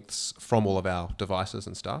wavelengths from all of our devices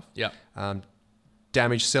and stuff,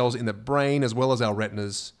 damage cells in the brain as well as our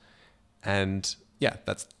retinas, and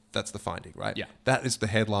that's the finding, right? Yeah. That is the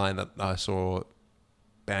headline that I saw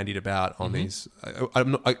bandied about on these.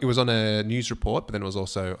 It was on a news report, but then it was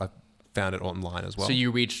also I found it online as well. So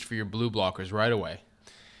you reached for your blue blockers right away.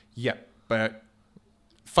 Yeah, but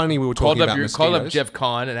funny we were talking about mosquitoes. Called up Jeff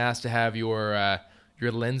Kahn and asked to have your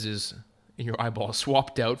lenses in your eyeball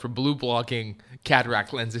swapped out for blue blocking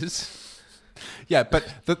cataract lenses. Yeah, but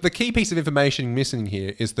the key piece of information missing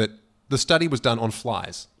here is that the study was done on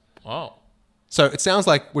flies. Oh. So it sounds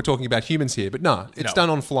like we're talking about humans here, but no, it's done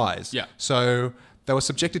on flies. Yeah. So they were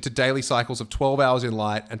subjected to daily cycles of 12 hours in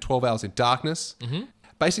light and 12 hours in darkness.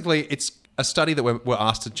 Basically, it's a study that we're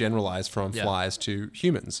asked to generalize from flies to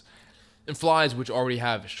humans. And flies, which already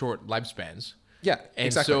have short lifespans. Yeah, and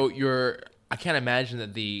exactly. So I can't imagine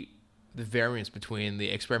that the variance between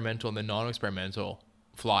the experimental and the non-experimental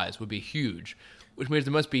flies would be huge, which means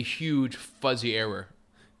there must be huge fuzzy error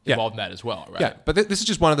involved in that as well, right? Yeah, but this is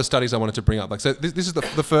just one of the studies I wanted to bring up. So this is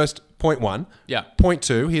the first point 1. Yeah. Point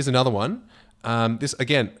 2, here's another one. This,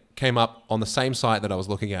 again, came up on the same site that I was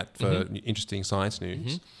looking at for interesting science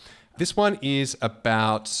news. This one is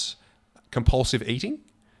about compulsive eating.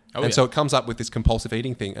 So it comes up with this compulsive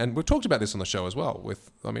eating thing. And we've talked about this on the show as well.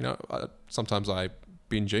 Sometimes I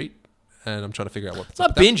binge eat and I'm trying to figure out what... It's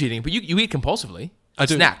not binge eating, but you eat compulsively. I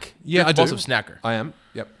do. Snack. Yeah, I do. Compulsive snacker. I am.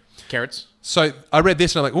 Yep. Carrots. So I read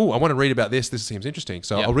this and I'm like, oh, I want to read about this. This seems interesting.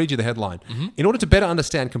 So I'll read you the headline. In order to better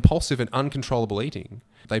understand compulsive and uncontrollable eating,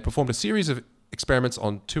 they performed a series of experiments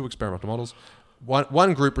on 2 experimental models.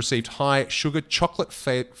 One group received high sugar chocolate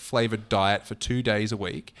flavored diet for 2 days a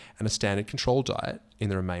week and a standard control diet in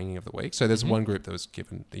the remaining of the week. So there's one group that was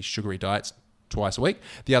given these sugary diets twice a week.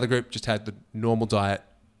 The other group just had the normal diet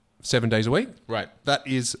 7 days a week. Right. That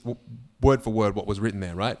is word for word what was written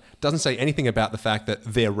there, right? Doesn't say anything about the fact that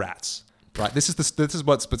they're rats, right? This is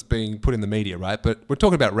what's being put in the media, right? But we're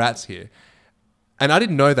talking about rats here. And I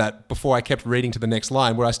didn't know that before I kept reading to the next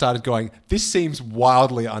line, where I started going, this seems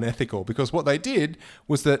wildly unethical, because what they did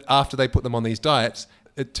was that after they put them on these diets,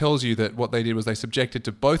 it tells you that what they did was they subjected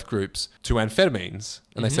to both groups to amphetamines.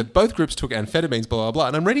 And they said both groups took amphetamines, blah, blah, blah.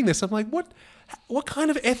 And I'm reading this, I'm like, what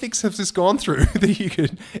kind of ethics has this gone through that you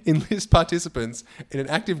could enlist participants in an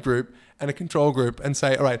active group and a control group and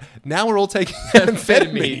say, all right, now we're all taking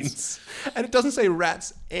amphetamines. And it doesn't say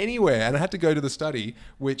rats anywhere. And I had to go to the study,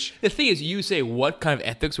 which... The thing is, you say what kind of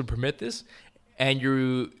ethics would permit this, and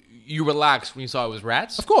you relaxed when you saw it was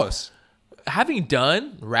rats. Of course. Having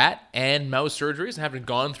done rat and mouse surgeries and having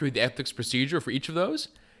gone through the ethics procedure for each of those,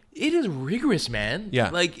 it is rigorous, man. Yeah.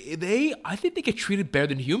 Like, I think they get treated better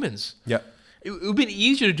than humans. Yeah. It would have been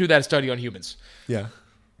easier to do that study on humans. Yeah.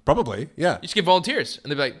 Probably. Yeah. You just get volunteers,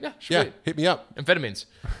 and they'd be like, yeah, sure. Yeah. Hit me up. Amphetamines.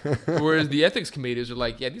 Whereas the ethics committees are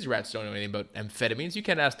like, yeah, these rats don't know anything about amphetamines. You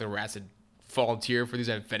can't ask the rats to volunteer for these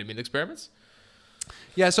amphetamine experiments.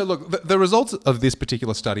 Yeah, so look, the results of this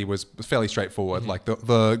particular study was fairly straightforward. Like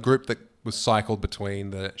the group that was cycled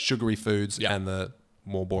between the sugary foods and the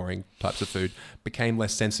more boring types of food became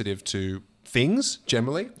less sensitive to things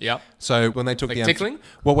generally. Yeah. So when they took Like tickling?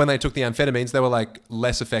 When they took the amphetamines, they were like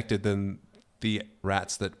less affected than the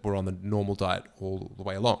rats that were on the normal diet all the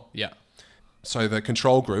way along. Yeah. So the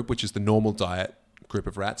control group, which is the normal diet group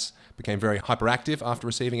of rats, became very hyperactive after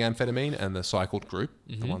receiving amphetamine, and the cycled group,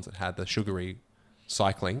 the ones that had the sugary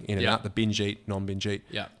cycling in and out, the binge eat, non-binge eat,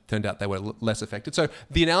 turned out they were less affected. So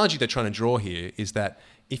the analogy they're trying to draw here is that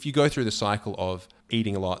if you go through the cycle of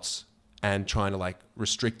eating a lot and trying to like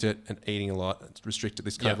restrict it and eating a lot, restrict it,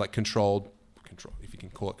 this kind of like controlled, if you can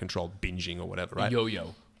call it controlled binging or whatever, right?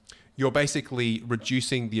 Yo-yo. You're basically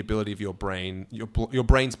reducing the ability of your brain, your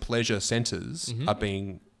brain's pleasure centers are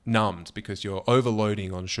being numbed because you're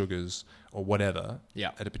overloading on sugars or whatever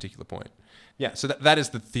at a particular point. Yeah, so that is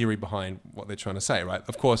the theory behind what they're trying to say, right?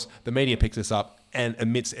 Of course, the media picks this up and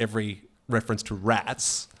omits every reference to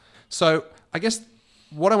rats. So I guess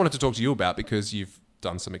what I wanted to talk to you about, because you've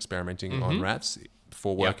done some experimenting on rats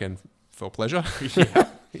for work and for pleasure. That's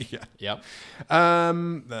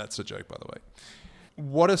a joke, by the way.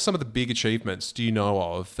 What are some of the big achievements do you know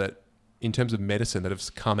of that, in terms of medicine, that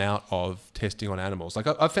have come out of testing on animals? Like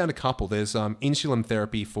I've found a couple. There's insulin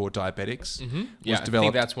therapy for diabetics. Yeah, I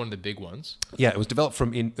think that's one of the big ones. Yeah, it was developed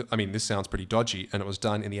this sounds pretty dodgy, and it was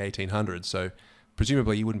done in the 1800s. So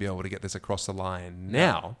presumably you wouldn't be able to get this across the line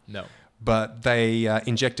now. No. But they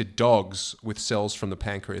injected dogs with cells from the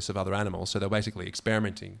pancreas of other animals. So they're basically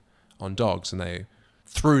experimenting on dogs, and they,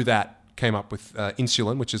 through that, came up with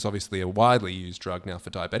insulin, which is obviously a widely used drug now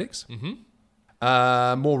for diabetics.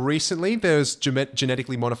 More recently, there's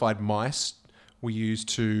genetically modified mice were used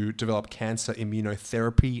to develop cancer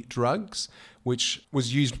immunotherapy drugs, which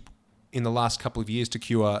was used in the last couple of years to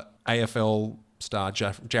cure AFL star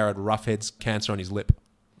Jared Ruffhead's cancer on his lip.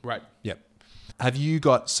 Right. Yep. Have you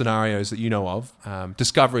got scenarios that you know of,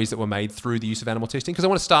 discoveries that were made through the use of animal testing? Because I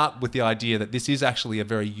want to start with the idea that this is actually a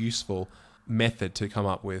very useful method to come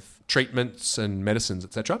up with treatments and medicines,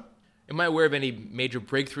 etc. Am I aware of any major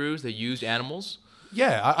breakthroughs that used animals?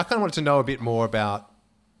 Yeah, I kind of wanted to know a bit more about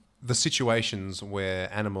the situations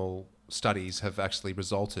where animal studies have actually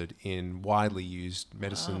resulted in widely used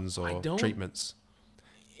medicines or treatments.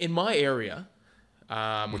 In my area,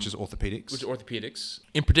 which is orthopedics.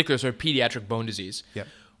 In particular, sort of pediatric bone disease. Yep.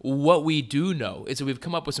 What we do know is that we've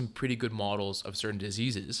come up with some pretty good models of certain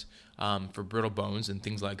diseases for brittle bones and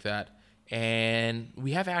things like that. And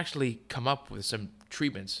we have actually come up with some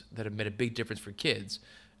treatments that have made a big difference for kids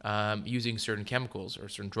using certain chemicals or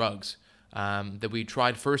certain drugs that we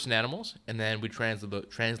tried first in animals, and then we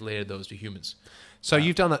translated those to humans. So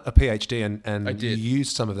you've done a PhD, and you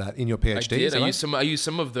used some of that in your PhD. I did. I used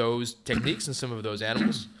some of those techniques and some of those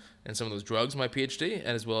animals and some of those drugs in my PhD, and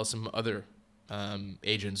as well as some other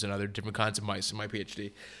agents and other different kinds of mice in my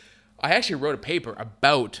PhD. I actually wrote a paper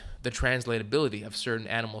about the translatability of certain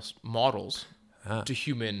animal models to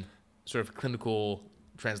human sort of clinical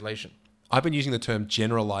translation. I've been using the term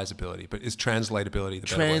generalizability, but is translatability the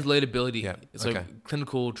better word? Translatability. Yeah. So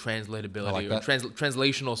clinical translatability or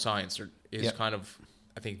translational science is kind of,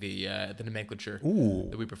 I think, the nomenclature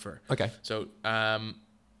that we prefer. Okay. So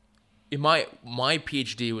in my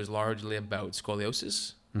PhD was largely about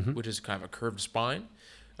scoliosis, which is kind of a curved spine.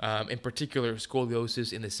 In particular,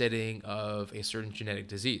 scoliosis in the setting of a certain genetic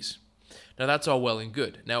disease. Now, that's all well and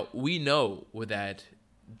good. Now, we know that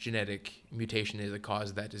genetic mutation is the cause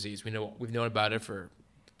of that disease. We've known about it for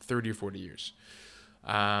 30 or 40 years.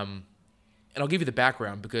 And I'll give you the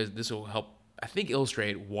background because this will help, I think,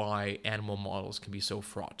 illustrate why animal models can be so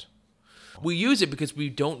fraught. We use it because we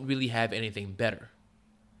don't really have anything better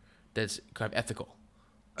that's kind of ethical.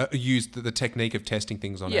 Use the technique of testing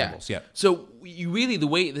things on animals. Yeah. So you really, the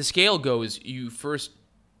way the scale goes, you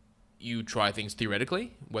try things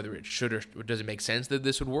theoretically, whether it should or does it make sense that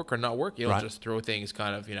this would work or not work. You don't just throw things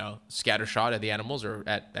kind of, scattershot at the animals or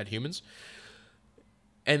at humans.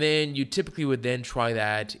 And then you typically would then try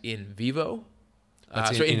that in vivo.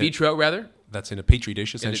 In vitro, rather. That's in a petri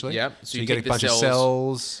dish, essentially. So you get a bunch of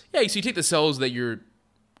cells. Yeah, so you take the cells that you're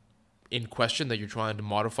in question, that you're trying to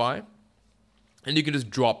modify, and you can just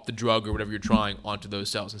drop the drug or whatever you're trying onto those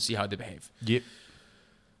cells and see how they behave. Yep.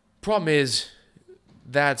 Problem is,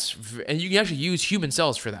 and you can actually use human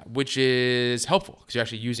cells for that, which is helpful because you're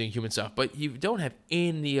actually using human stuff, but you don't have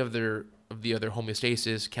any of the other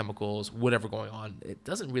homeostasis, chemicals, whatever going on. It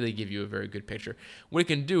doesn't really give you a very good picture. What it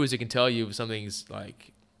can do is it can tell you if something's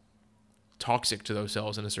like toxic to those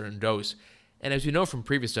cells in a certain dose. And as you know from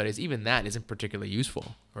previous studies, even that isn't particularly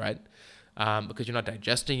useful, right? Because you're not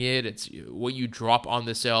digesting it. It's what you drop on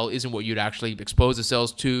the cell isn't what you'd actually expose the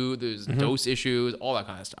cells to. There's dose issues, all that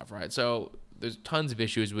kind of stuff, right? So there's tons of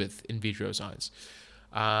issues with in vitro science.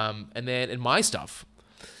 And then in my stuff,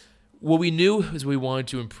 what we knew is we wanted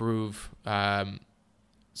to improve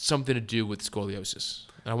something to do with scoliosis.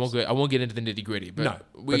 And I won't get into the nitty gritty, but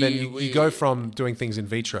then you go from doing things in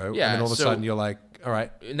vitro, and then all of a sudden you're like, all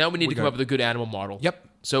right. Now we need to come up with a good animal model. Yep.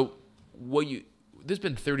 So there's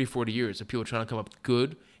been 30, 40 years of people trying to come up with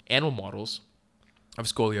good animal models of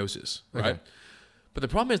scoliosis, right? Okay. But the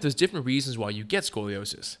problem is there's different reasons why you get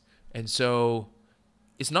scoliosis. And so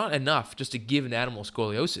it's not enough just to give an animal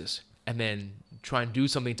scoliosis and then try and do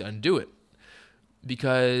something to undo it.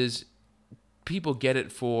 Because people get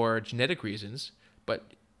it for genetic reasons,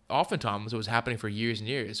 but oftentimes what was happening for years and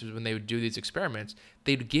years was when they would do these experiments,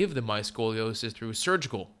 they'd give the mice scoliosis through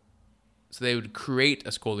surgical. So they would create a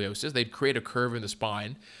scoliosis. They'd create a curve in the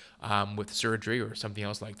spine with surgery or something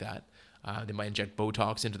else like that. They might inject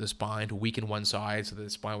Botox into the spine to weaken one side so that the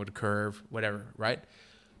spine would curve, whatever, right?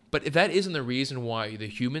 But if that isn't the reason why the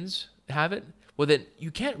humans have it, well, then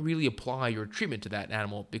you can't really apply your treatment to that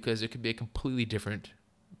animal because it could be a completely different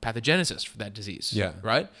pathogenesis for that disease. Yeah.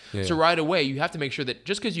 Right? Yeah, so right away, you have to make sure that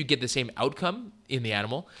just because you get the same outcome in the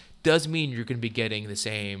animal does mean you're going to be getting the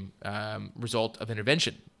same result of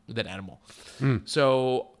intervention with that animal.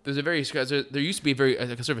 So there used to be a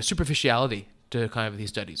sort of a superficiality to kind of these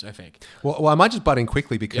studies, I think. Well, I might just butt in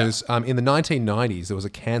quickly because in the 1990s, there was a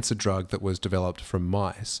cancer drug that was developed from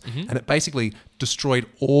mice, and it basically destroyed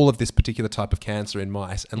all of this particular type of cancer in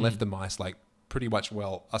mice and left the mice like pretty much,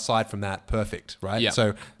 well, aside from that, perfect, right? Yeah.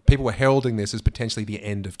 So people were heralding this as potentially the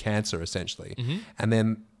end of cancer, essentially. And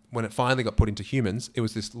then when it finally got put into humans, it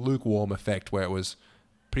was this lukewarm effect where it was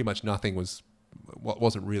pretty much nothing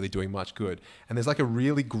wasn't really doing much good. And there's like a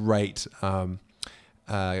really great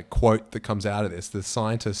quote that comes out of this. The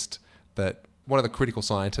scientist one of the critical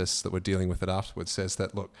scientists that were dealing with it afterwards says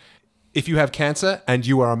that, look, if you have cancer and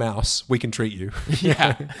you are a mouse, we can treat you.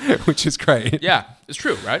 Yeah. Which is great. Yeah, it's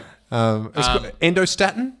true, right?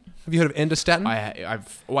 Endostatin? Have you heard of endostatin?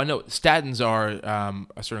 I know statins are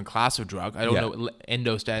a certain class of drug. I don't know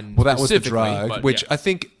endostatin. Well, that was the drug, but, which I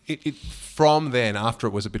think it from then, after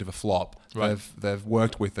it was a bit of a flop, right. they've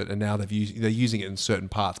worked with it, and now they're using it in certain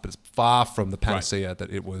parts, but it's far from the panacea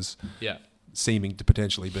that it was seeming to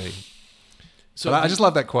potentially be. So I just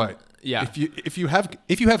love that quote. Yeah. If you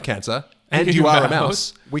have cancer and you are a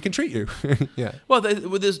mouse, we can treat you. Yeah. Well,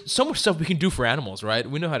 there's so much stuff we can do for animals, right?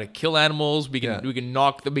 We know how to kill animals. We can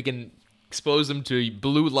knock them. We can expose them to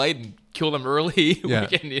blue light and kill them early. Yeah.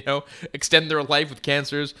 We can extend their life with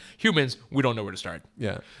cancers. Humans, we don't know where to start.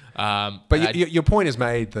 Yeah. But your point is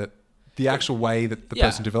made that the actual way that the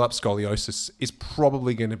person develops scoliosis is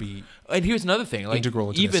probably going to be. And here's another thing, like integral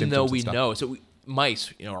into even though we stuff. know, mice,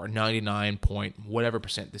 are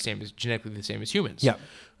 99% the same as genetically the same as humans. Yeah.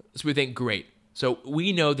 So we think, great. So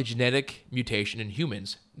we know the genetic mutation in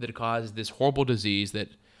humans that causes this horrible disease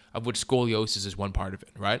of which scoliosis is one part of it,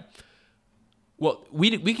 right? Well,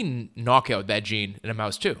 we can knock out that gene in a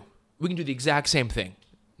mouse too. We can do the exact same thing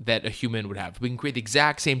that a human would have. We can create the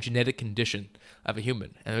exact same genetic condition of a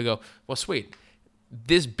human. And we go, well, sweet.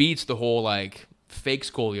 This beats the whole fake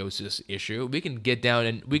scoliosis issue. We can get down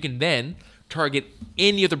and we can then target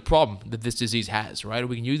any other problem that this disease has, right?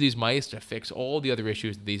 We can use these mice to fix all the other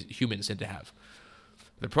issues that these humans tend to have.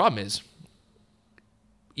 The problem is,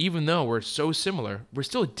 even though we're so similar, we're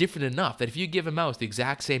still different enough that if you give a mouse the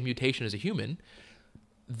exact same mutation as a human,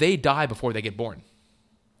 they die before they get born.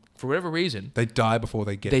 For whatever reason, They die before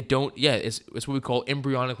they get. they don't. Yeah, it's what we call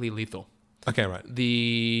embryonically lethal. Okay, right.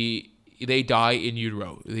 They die in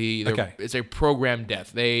utero. Okay. It's a programmed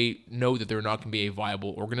death. They know that they're not going to be a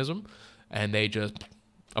viable organism, and they just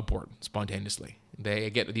abort spontaneously.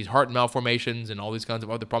 They get these heart malformations and all these kinds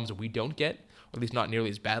of other problems that we don't get, or at least not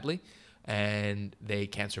nearly as badly, and they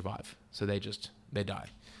can't survive. So they die.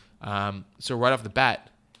 So right off the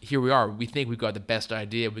bat, here we are. We think we've got the best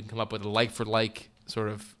idea. We can come up with a like-for-like sort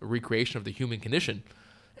of recreation of the human condition.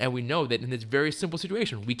 And we know that in this very simple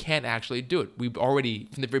situation, we can't actually do it. We've already,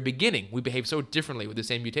 from the very beginning, we behave so differently with the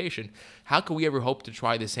same mutation. How can we ever hope to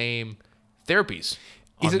try the same therapies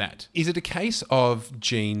on that? Is it a case of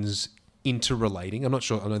genes interrelating? I'm not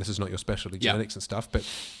sure. I know this is not your specialty, Yeah. genetics and stuff, but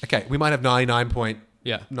okay, we might have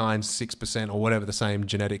 99.96% or whatever the same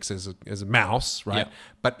genetics as a mouse, right? Yeah.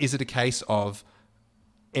 But is it a case of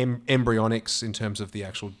embryonics in terms of the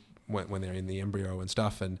actual when they're in the embryo and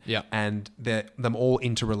stuff, and them all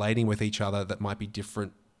interrelating with each other that might be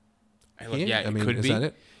different? Yeah, it could be. That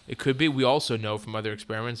it? It could be. We also know from other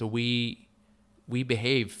experiments that we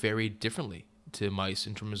behave very differently to mice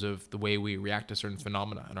in terms of the way we react to certain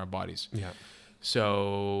phenomena in our bodies. Yeah.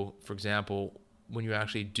 So, for example, when you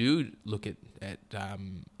actually do look at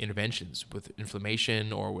interventions with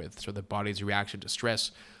inflammation or with sort of the body's reaction to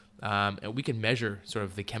stress, and we can measure sort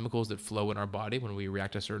of the chemicals that flow in our body when we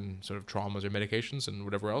react to certain sort of traumas or medications and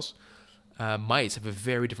whatever else. Mice have a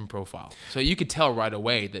very different profile. So you could tell right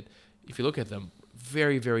away that if you look at them,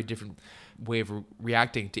 very, very different way of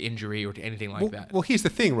reacting to injury or to anything like that. Well, here's the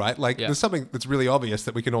thing, right? Like, there's something that's really obvious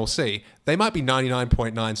that we can all see. They might be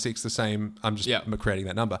 99.96 the same. I'm just creating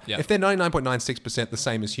that number. Yeah. If they're 99.96% the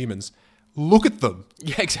same as humans, look at them.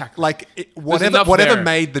 Yeah, exactly. Like whatever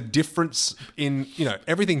made the difference in,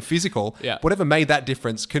 everything physical, whatever made that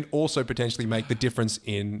difference can also potentially make the difference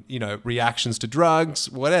in, reactions to drugs,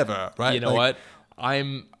 whatever, right? You know what?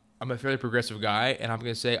 I'm a fairly progressive guy, and I'm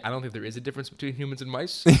going to say I don't think there is a difference between humans and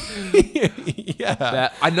mice.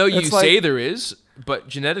 Yeah. I know you say there is, but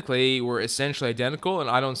genetically we're essentially identical, and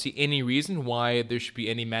I don't see any reason why there should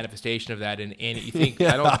be any manifestation of that in any.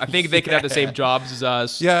 I think they could have the same jobs as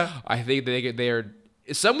us. Yeah. I think they are.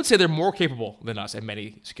 Some would say they're more capable than us at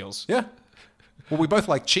many skills. Yeah. Well, we both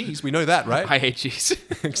like cheese. We know that, right? I hate cheese.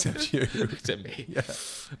 Except you. Except me.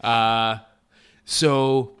 Yeah.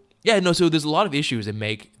 So there's a lot of issues that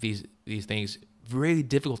make these things really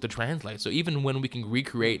difficult to translate. So even when we can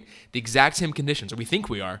recreate the exact same conditions, or we think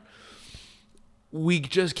we are, we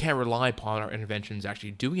just can't rely upon our interventions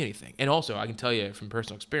actually doing anything. And also, I can tell you from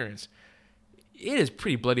personal experience, it is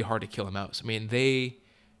pretty bloody hard to kill a mouse. I mean, they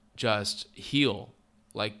just heal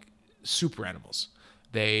like super animals.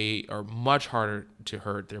 They are much harder to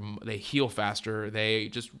hurt. They heal faster. They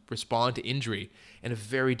just respond to injury in a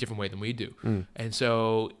very different way than we do. And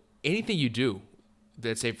so anything you do,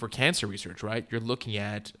 let's say for cancer research, right? You're looking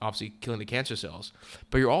at obviously killing the cancer cells,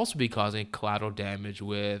 but you're also be causing collateral damage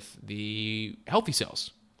with the healthy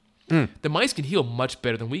cells. The mice can heal much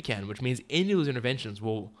better than we can, which means any of those interventions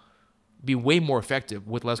will be way more effective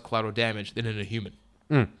with less collateral damage than in a human.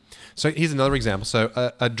 So here's another example.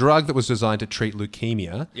 So a drug that was designed to treat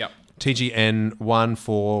leukemia, TGN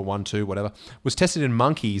 1412, whatever, was tested in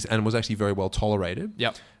monkeys and was actually very well tolerated.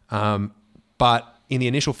 Yep. But in the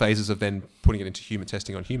initial phases of then putting it into human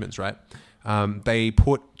testing on humans, right? They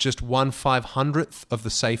put just 1/500th of the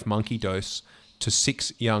safe monkey dose to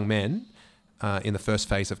 6 young men in the first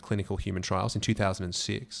phase of clinical human trials in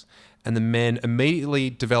 2006. And the men immediately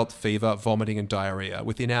developed fever, vomiting, and diarrhea.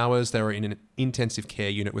 Within hours, they were in an intensive care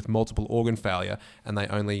unit with multiple organ failure, and they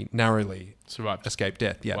only narrowly escaped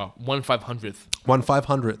death. Yeah. Wow. 1/500th.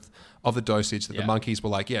 1/500th of the dosage that the monkeys were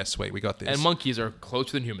like, yeah, sweet, we got this. And monkeys are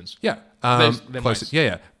closer than humans. Yeah. They're closer. mice.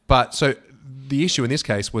 Yeah. But so the issue in this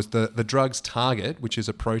case was the drug's target, which is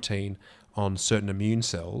a protein on certain immune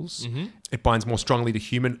cells. It binds more strongly to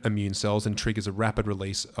human immune cells and triggers a rapid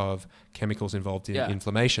release of chemicals involved in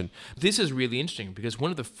inflammation. This is really interesting because one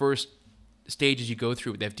of the first stages you go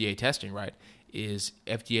through with FDA testing, right, is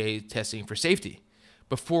FDA testing for safety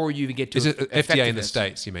before you even get to Is it FDA in the effectiveness.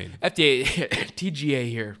 States, you mean? FDA, TGA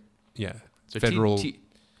here. Yeah. So Federal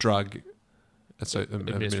Drug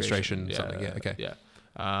Administration, something. Yeah, okay. Yeah.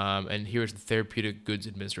 And here's the Therapeutic Goods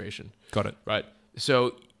Administration. Got it. Right.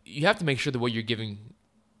 So you have to make sure that what you're giving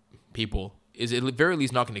people is at the very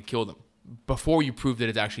least not going to kill them before you prove that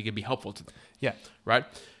it's actually going to be helpful to them. Yeah. Right?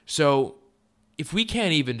 So if we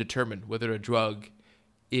can't even determine whether a drug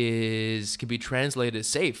can be translated as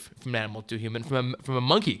safe from an animal to a human, from a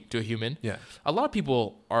monkey to a human, Yeah. a lot of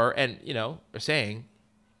people are saying,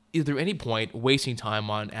 is there any point wasting time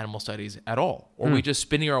on animal studies at all? Or are we just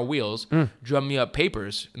spinning our wheels, drumming up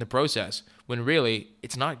papers in the process, when really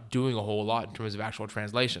it's not doing a whole lot in terms of actual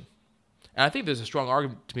translation? And I think there's a strong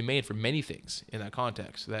argument to be made for many things in that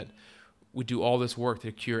context, that we do all this work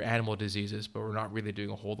to cure animal diseases, but we're not really doing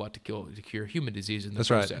a whole lot to cure human disease in the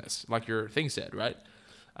process. Like your thing said, right?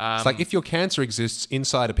 It's like if your cancer exists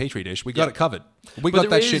inside a petri dish, we got it covered. We got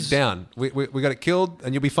that shit down. We got it killed,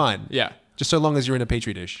 and you'll be fine. Yeah. Just so long as you're in a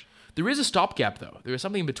petri dish. There is a stopgap, though. There is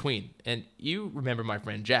something in between. And you remember my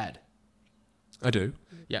friend Jad. I do.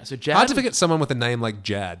 Yeah, so Jad... Hard to forget someone with a name like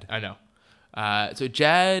Jad. I know. So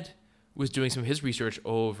Jad was doing some of his research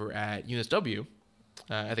over at UNSW,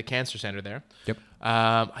 at the cancer center there. Yep.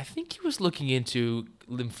 I think he was looking into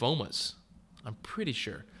lymphomas. I'm pretty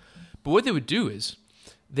sure. But what they would do is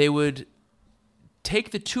they would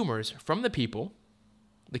take the tumors from the people,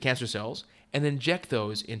 the cancer cells, and inject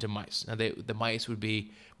those into mice. Now, the mice would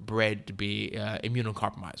be bred to be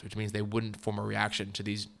immunocompromised, which means they wouldn't form a reaction to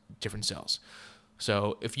these different cells.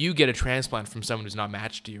 So if you get a transplant from someone who's not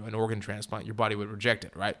matched to you, an organ transplant, your body would reject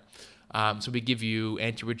it, right? So we give you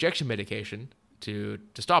anti-rejection medication to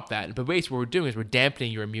stop that. But basically what we're doing is we're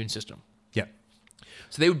dampening your immune system. Yeah.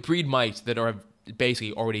 So they would breed mice that are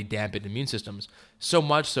basically already dampened immune systems, so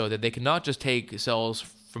much so that they can not just take cells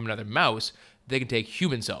from another mouse, they can take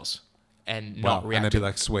human cells and not react. And they'd be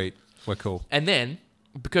like, sweet, we're cool. And then,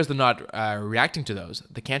 because they're not reacting to those,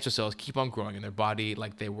 the cancer cells keep on growing in their body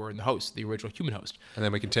like they were in the host, the original human host. And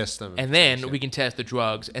then we can test them. And then we can test the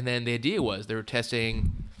drugs. And then the idea was they were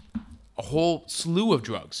testing a whole slew of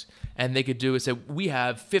drugs. And they could do is say, we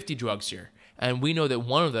have 50 drugs here. And we know that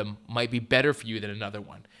one of them might be better for you than another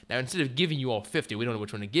one. Now, instead of giving you all 50, we don't know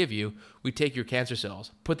which one to give you. We take your cancer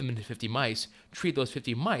cells, put them into 50 mice, treat those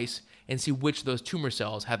 50 mice, and see which of those tumor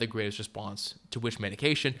cells have the greatest response to which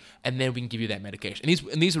medication, and then we can give you that medication.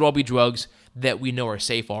 And these would all be drugs that we know are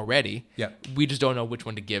safe already. Yeah. We just don't know which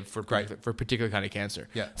one to give for a particular kind of cancer.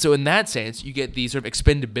 Yeah. So in that sense, you get the sort of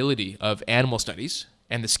expendability of animal studies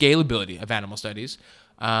and the scalability of animal studies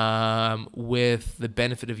with the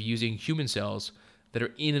benefit of using human cells that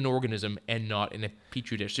are in an organism and not in a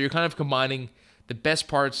petri dish. So you're kind of combining the best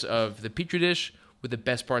parts of the petri dish with the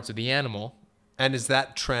best parts of the animal. And does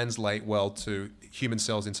that translate well to human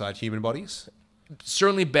cells inside human bodies?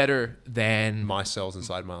 Certainly better than... Mice cells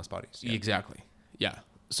inside mouse bodies. Yeah. Exactly. Yeah.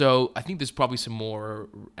 So I think there's probably some more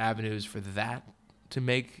avenues for that to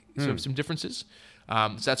make some differences.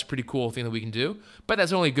 So that's a pretty cool thing that we can do. But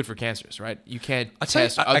that's only good for cancers, right? You can't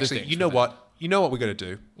test other things. You know what? You know what we got to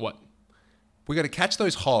do? What? We got to catch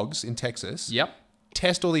those hogs in Texas. Yep.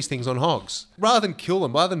 Test all these things on hogs. Rather than kill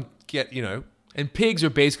them, rather than get, And pigs are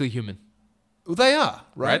basically human. Well, they are,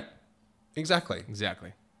 right? Exactly.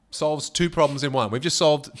 Solves two problems in one. We've just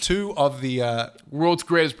solved two of the... world's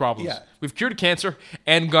greatest problems. Yeah. We've cured cancer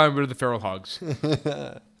and gotten rid of the feral hogs.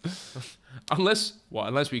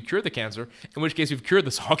 Unless we cure the cancer, in which case we've cured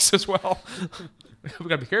the hogs as well. We've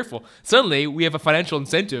got to be careful. Suddenly, we have a financial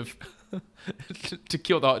incentive to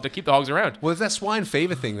keep the hogs around. Well, there's that swine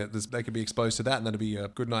fever thing that they could be exposed to that, and that'd be a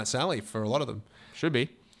good night's Sally for a lot of them. Should be.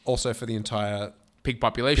 Also for the entire pig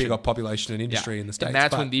population and industry in the States. And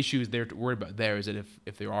that's one of the issues they're worried about there is that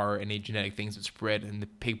if there are any genetic things that spread in the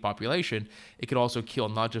pig population, it could also kill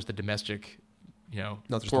not just the domestic, not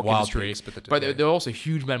just pork the wild industry, pigs, but there also a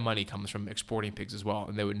huge amount of money comes from exporting pigs as well,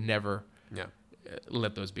 and they would never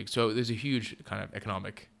let those be. So there's a huge kind of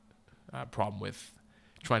economic problem with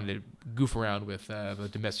trying to goof around with the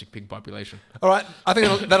domestic pig population. All right, I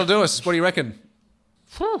think that'll do us. What do you reckon?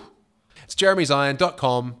 Whew. It's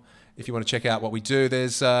jeremysiron.com if you want to check out what we do.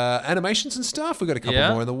 There's animations and stuff. We've got a couple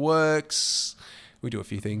more in the works. We do a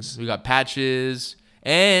few things. We got patches,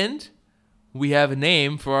 and we have a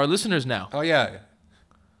name for our listeners now. Oh, yeah.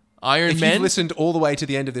 Iron if Men. If you've listened all the way to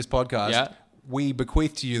the end of this podcast, we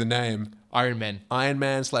bequeath to you the name Iron Men. Iron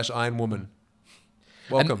Man / Iron Woman.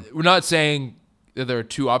 Welcome. And we're not saying that there are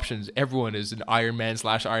two options. Everyone is an Iron Man /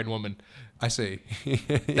 Iron Woman. I see.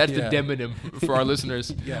 That's the demonym for our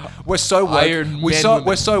listeners. Yeah. We're so woke.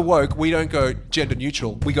 We're so woke, we don't go gender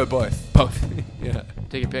neutral. We go both. Both. Yeah.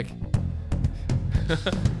 Take your pick.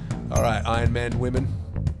 All right, Iron Man women.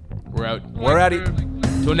 We're out. We're out here.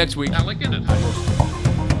 Till next week.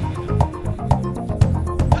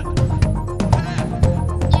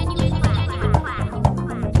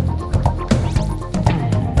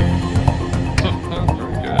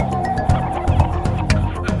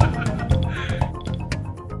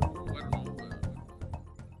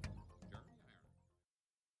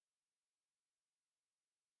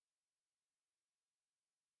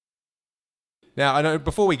 Now, I know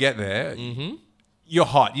before we get there, You're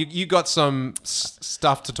hot. You got some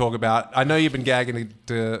stuff to talk about. I know you've been gagging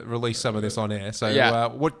to release some of this on air. So Yeah.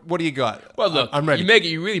 what do you got? Well, look, I'm ready.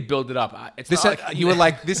 You really build it up. It's This, not like, you were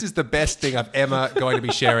like, this is the best thing I've ever going to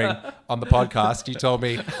be sharing on the podcast. You told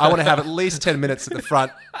me I want to have at least 10 minutes at the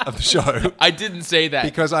front of the show I didn't say that.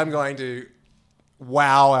 because I'm going to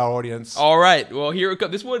wow our audience. All right. Well, here it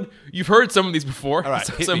comes. This one, you've heard some of these before. All right,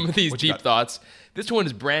 hit Some me. of these What you deep got? thoughts. This one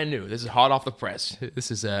is brand new. This is hot off the press.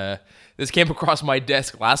 This came across my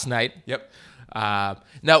desk last night. Yep.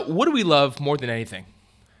 Now, what do we love more than anything?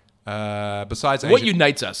 Besides What Asian-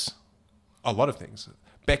 unites us? a lot of things.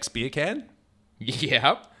 Beck's beer can.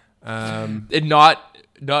 Yeah. Um, And not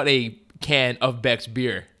a can of Beck's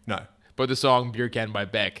beer, no, but the song Beer Can by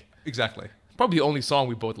Beck. exactly. Probably the only song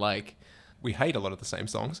we both like. We hate a lot of the same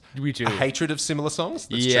songs. We do. A hatred of similar songs.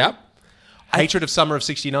 That's Yep. true. Hatred of Summer of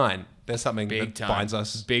 '69. There's something Big that time. binds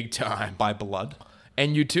us Big time. by blood.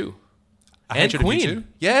 And you too. A And hatred of Queen. U2.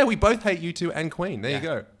 Yeah, we both hate U2 and Queen. There you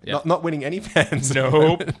go. Yeah. Not winning any fans.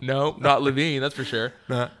 Nope. No, not Levine, that's for sure.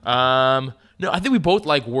 Nah. No, I think we both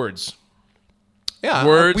like words. Yeah,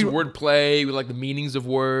 Words, we- wordplay. We like the meanings of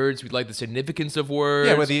words. We like the significance of words.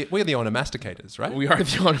 Yeah, we're the onomasticators, right? We are the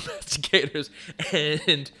onomasticators.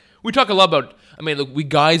 And we talk a lot about, I mean, look, we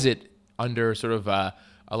guise it under sort of a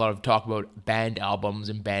lot of talk about band albums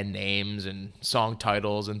and band names and song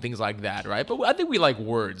titles and things like that, right? But I think we like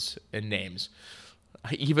words and names.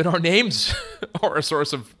 Even our names are a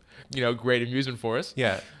source of, great amusement for us.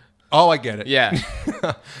 Yeah. Oh, I get it. Yeah.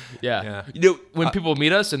 Yeah. When people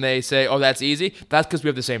meet us and they say, "Oh, that's easy," that's because we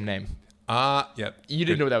have the same name. Yep. You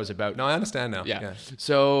didn't know what that was about. No, I understand now. Yeah.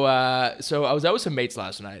 So I was out with some mates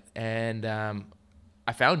last night, and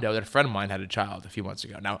I found out that a friend of mine had a child a few months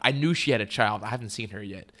ago. Now, I knew she had a child. I haven't seen her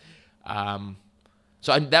yet.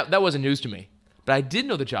 That wasn't news to me. But I did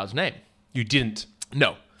know the child's name. You didn't.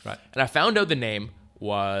 No. Right. And I found out the name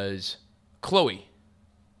was Chloe.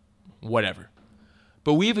 Whatever.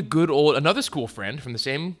 But we have another school friend from the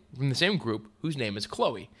same group whose name is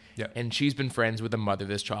Chloe. Yeah. And she's been friends with the mother of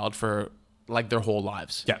this child for like their whole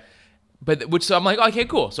lives. Yeah. So I'm like, okay,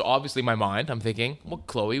 cool. So obviously in my mind, I'm thinking, well,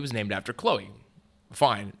 Chloe was named after Chloe.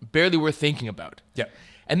 Fine. Barely worth thinking about. Yeah.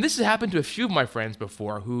 And this has happened to a few of my friends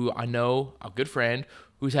before who I know, a good friend,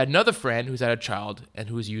 who's had another friend who's had a child and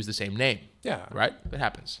who's used the same name. Yeah. Right? It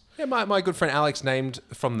happens. Yeah, my good friend Alex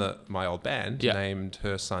my old band, Yeah. named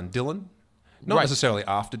her son Dylan. Not Right. necessarily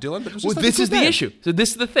after Dylan, but it was just Well, like this a is good the name. issue. So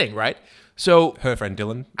this is the thing, right? So Her friend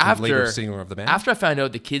Dylan, the leader singer of the band. After I found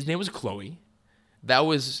out the kid's name was Chloe, that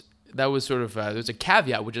was sort of there's a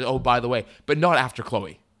caveat, which is, oh, by the way, but not after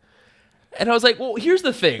Chloe. And I was like, well, here's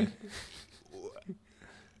the thing: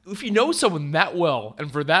 if you know someone that well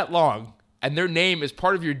and for that long, and their name is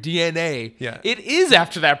part of your DNA, Yeah. it is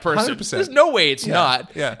after that person. 100%. There's no way it's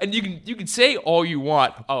not. Yeah. And you can say all you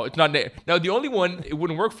want. Oh, it's not. Now the only one it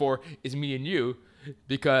wouldn't work for is me and you,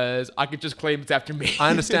 because I could just claim it's after me. I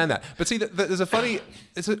understand that. But see,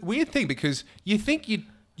 it's a weird thing because you think you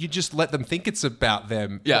just let them think it's about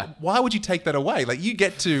them. Yeah. Why would you take that away? Like you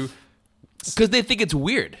get to, Because they think it's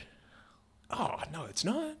weird. oh, no, it's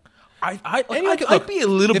not. I'd be a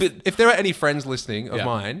little bit. If there are any friends listening of Yeah.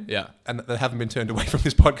 mine, Yeah. and that haven't been turned away from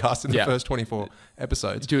this podcast in Yeah. the first 24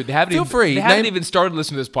 episodes, Dude, they haven't feel even, free. They haven't Name- even started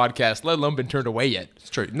listening to this podcast, let alone been turned away yet. It's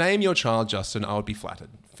true. Name your child, Justin. I would be flattered.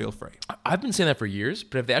 Feel free. I've been saying that for years,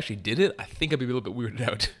 but if they actually did it, I think I'd be a little bit weirded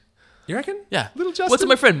out. You reckon? Yeah. Little Justin. What's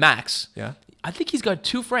my friend Max? Yeah. I think he's got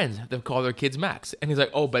two friends that call their kids Max. And he's like,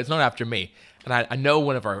 oh, but it's not after me. And I know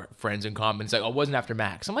one of our friends in common is like, oh, it wasn't after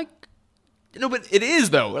Max. I'm like, no, but it is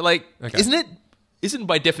though. Like, Okay. isn't it? Isn't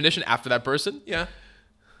by definition after that person? Yeah.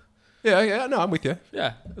 Yeah. No, I'm with you.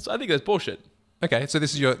 Yeah. So I think that's bullshit. Okay, so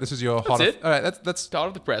this is your hot. it. All right, that's It's out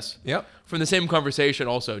of the press. Yep. From the same conversation,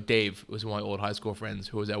 also, Dave was one of my old high school friends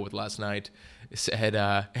who I was out with last night. Said,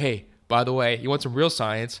 hey, by the way, you want some real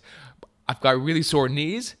science? I've got really sore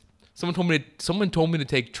knees. Someone told me to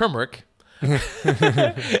take turmeric,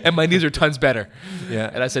 and my knees are tons better. Yeah.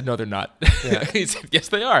 And I said, no, they're not. Yeah. He said, yes,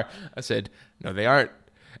 they are. I said, no, they aren't.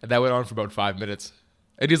 And that went on for about 5 minutes.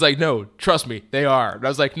 And he's like, no, trust me, they are. And I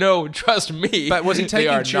was like, no, trust me. But was he they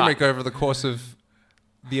taking are turmeric not. over the course of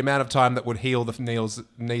the amount of time that would heal the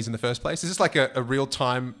knees in the first place? Is this like a real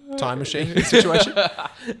time machine situation?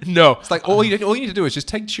 No. It's like all you need to do is just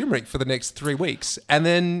take turmeric for the next 3 weeks, and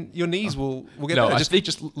then your knees will get No, better. I Just think-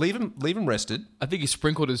 just leave them rested. I think he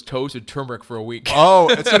sprinkled his toes with turmeric for a week. Oh,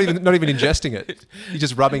 it's not even ingesting it. You're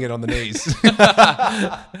just rubbing it on the knees.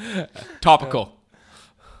 Topical.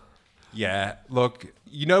 Yeah, look,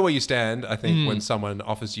 you know where you stand. I think when someone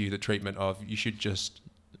offers you the treatment of you should just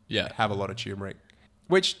Yeah. have a lot of turmeric.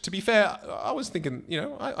 Which, to be fair, I was thinking,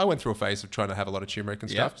 I went through a phase of trying to have a lot of turmeric and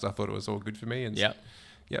stuff Yeah. because I thought it was all good for me. And Yeah.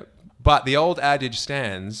 yeah. But the old adage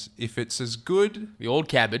stands: if it's as good, The old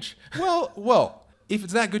cabbage. well, if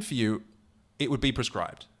it's that good for you, it would be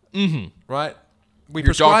prescribed, right? We Your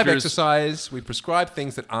prescribe doctors- exercise. We prescribe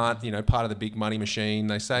things that aren't, part of the big money machine.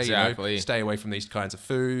 They say, Exactly. stay away from these kinds of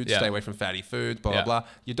foods, Yeah. stay away from fatty foods, blah, Yeah. blah, blah.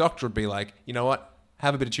 Your doctor would be like, you know what?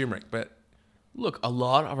 Have a bit of turmeric. But Look, a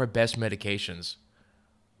lot of our best medications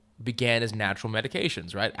began as natural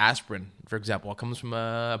medications, right? Aspirin, for example, comes from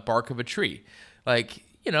a bark of a tree. Like,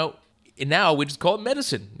 and now we just call it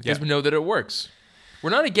medicine because Yeah. we know that it works.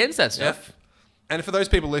 We're not against that stuff. And for those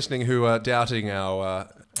people listening who are doubting our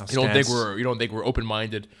You don't think stance, we're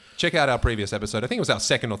open-minded. check out our previous episode. I think it was our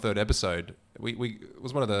second or third episode. We it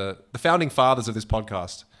was one of the founding fathers of this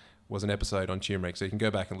podcast was an episode on turmeric, so you can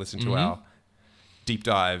go back and listen to our deep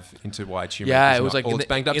dive into why turmeric Yeah, is it was not like all in it's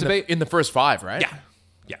banged up to the, be. in the first 5, right? Yeah.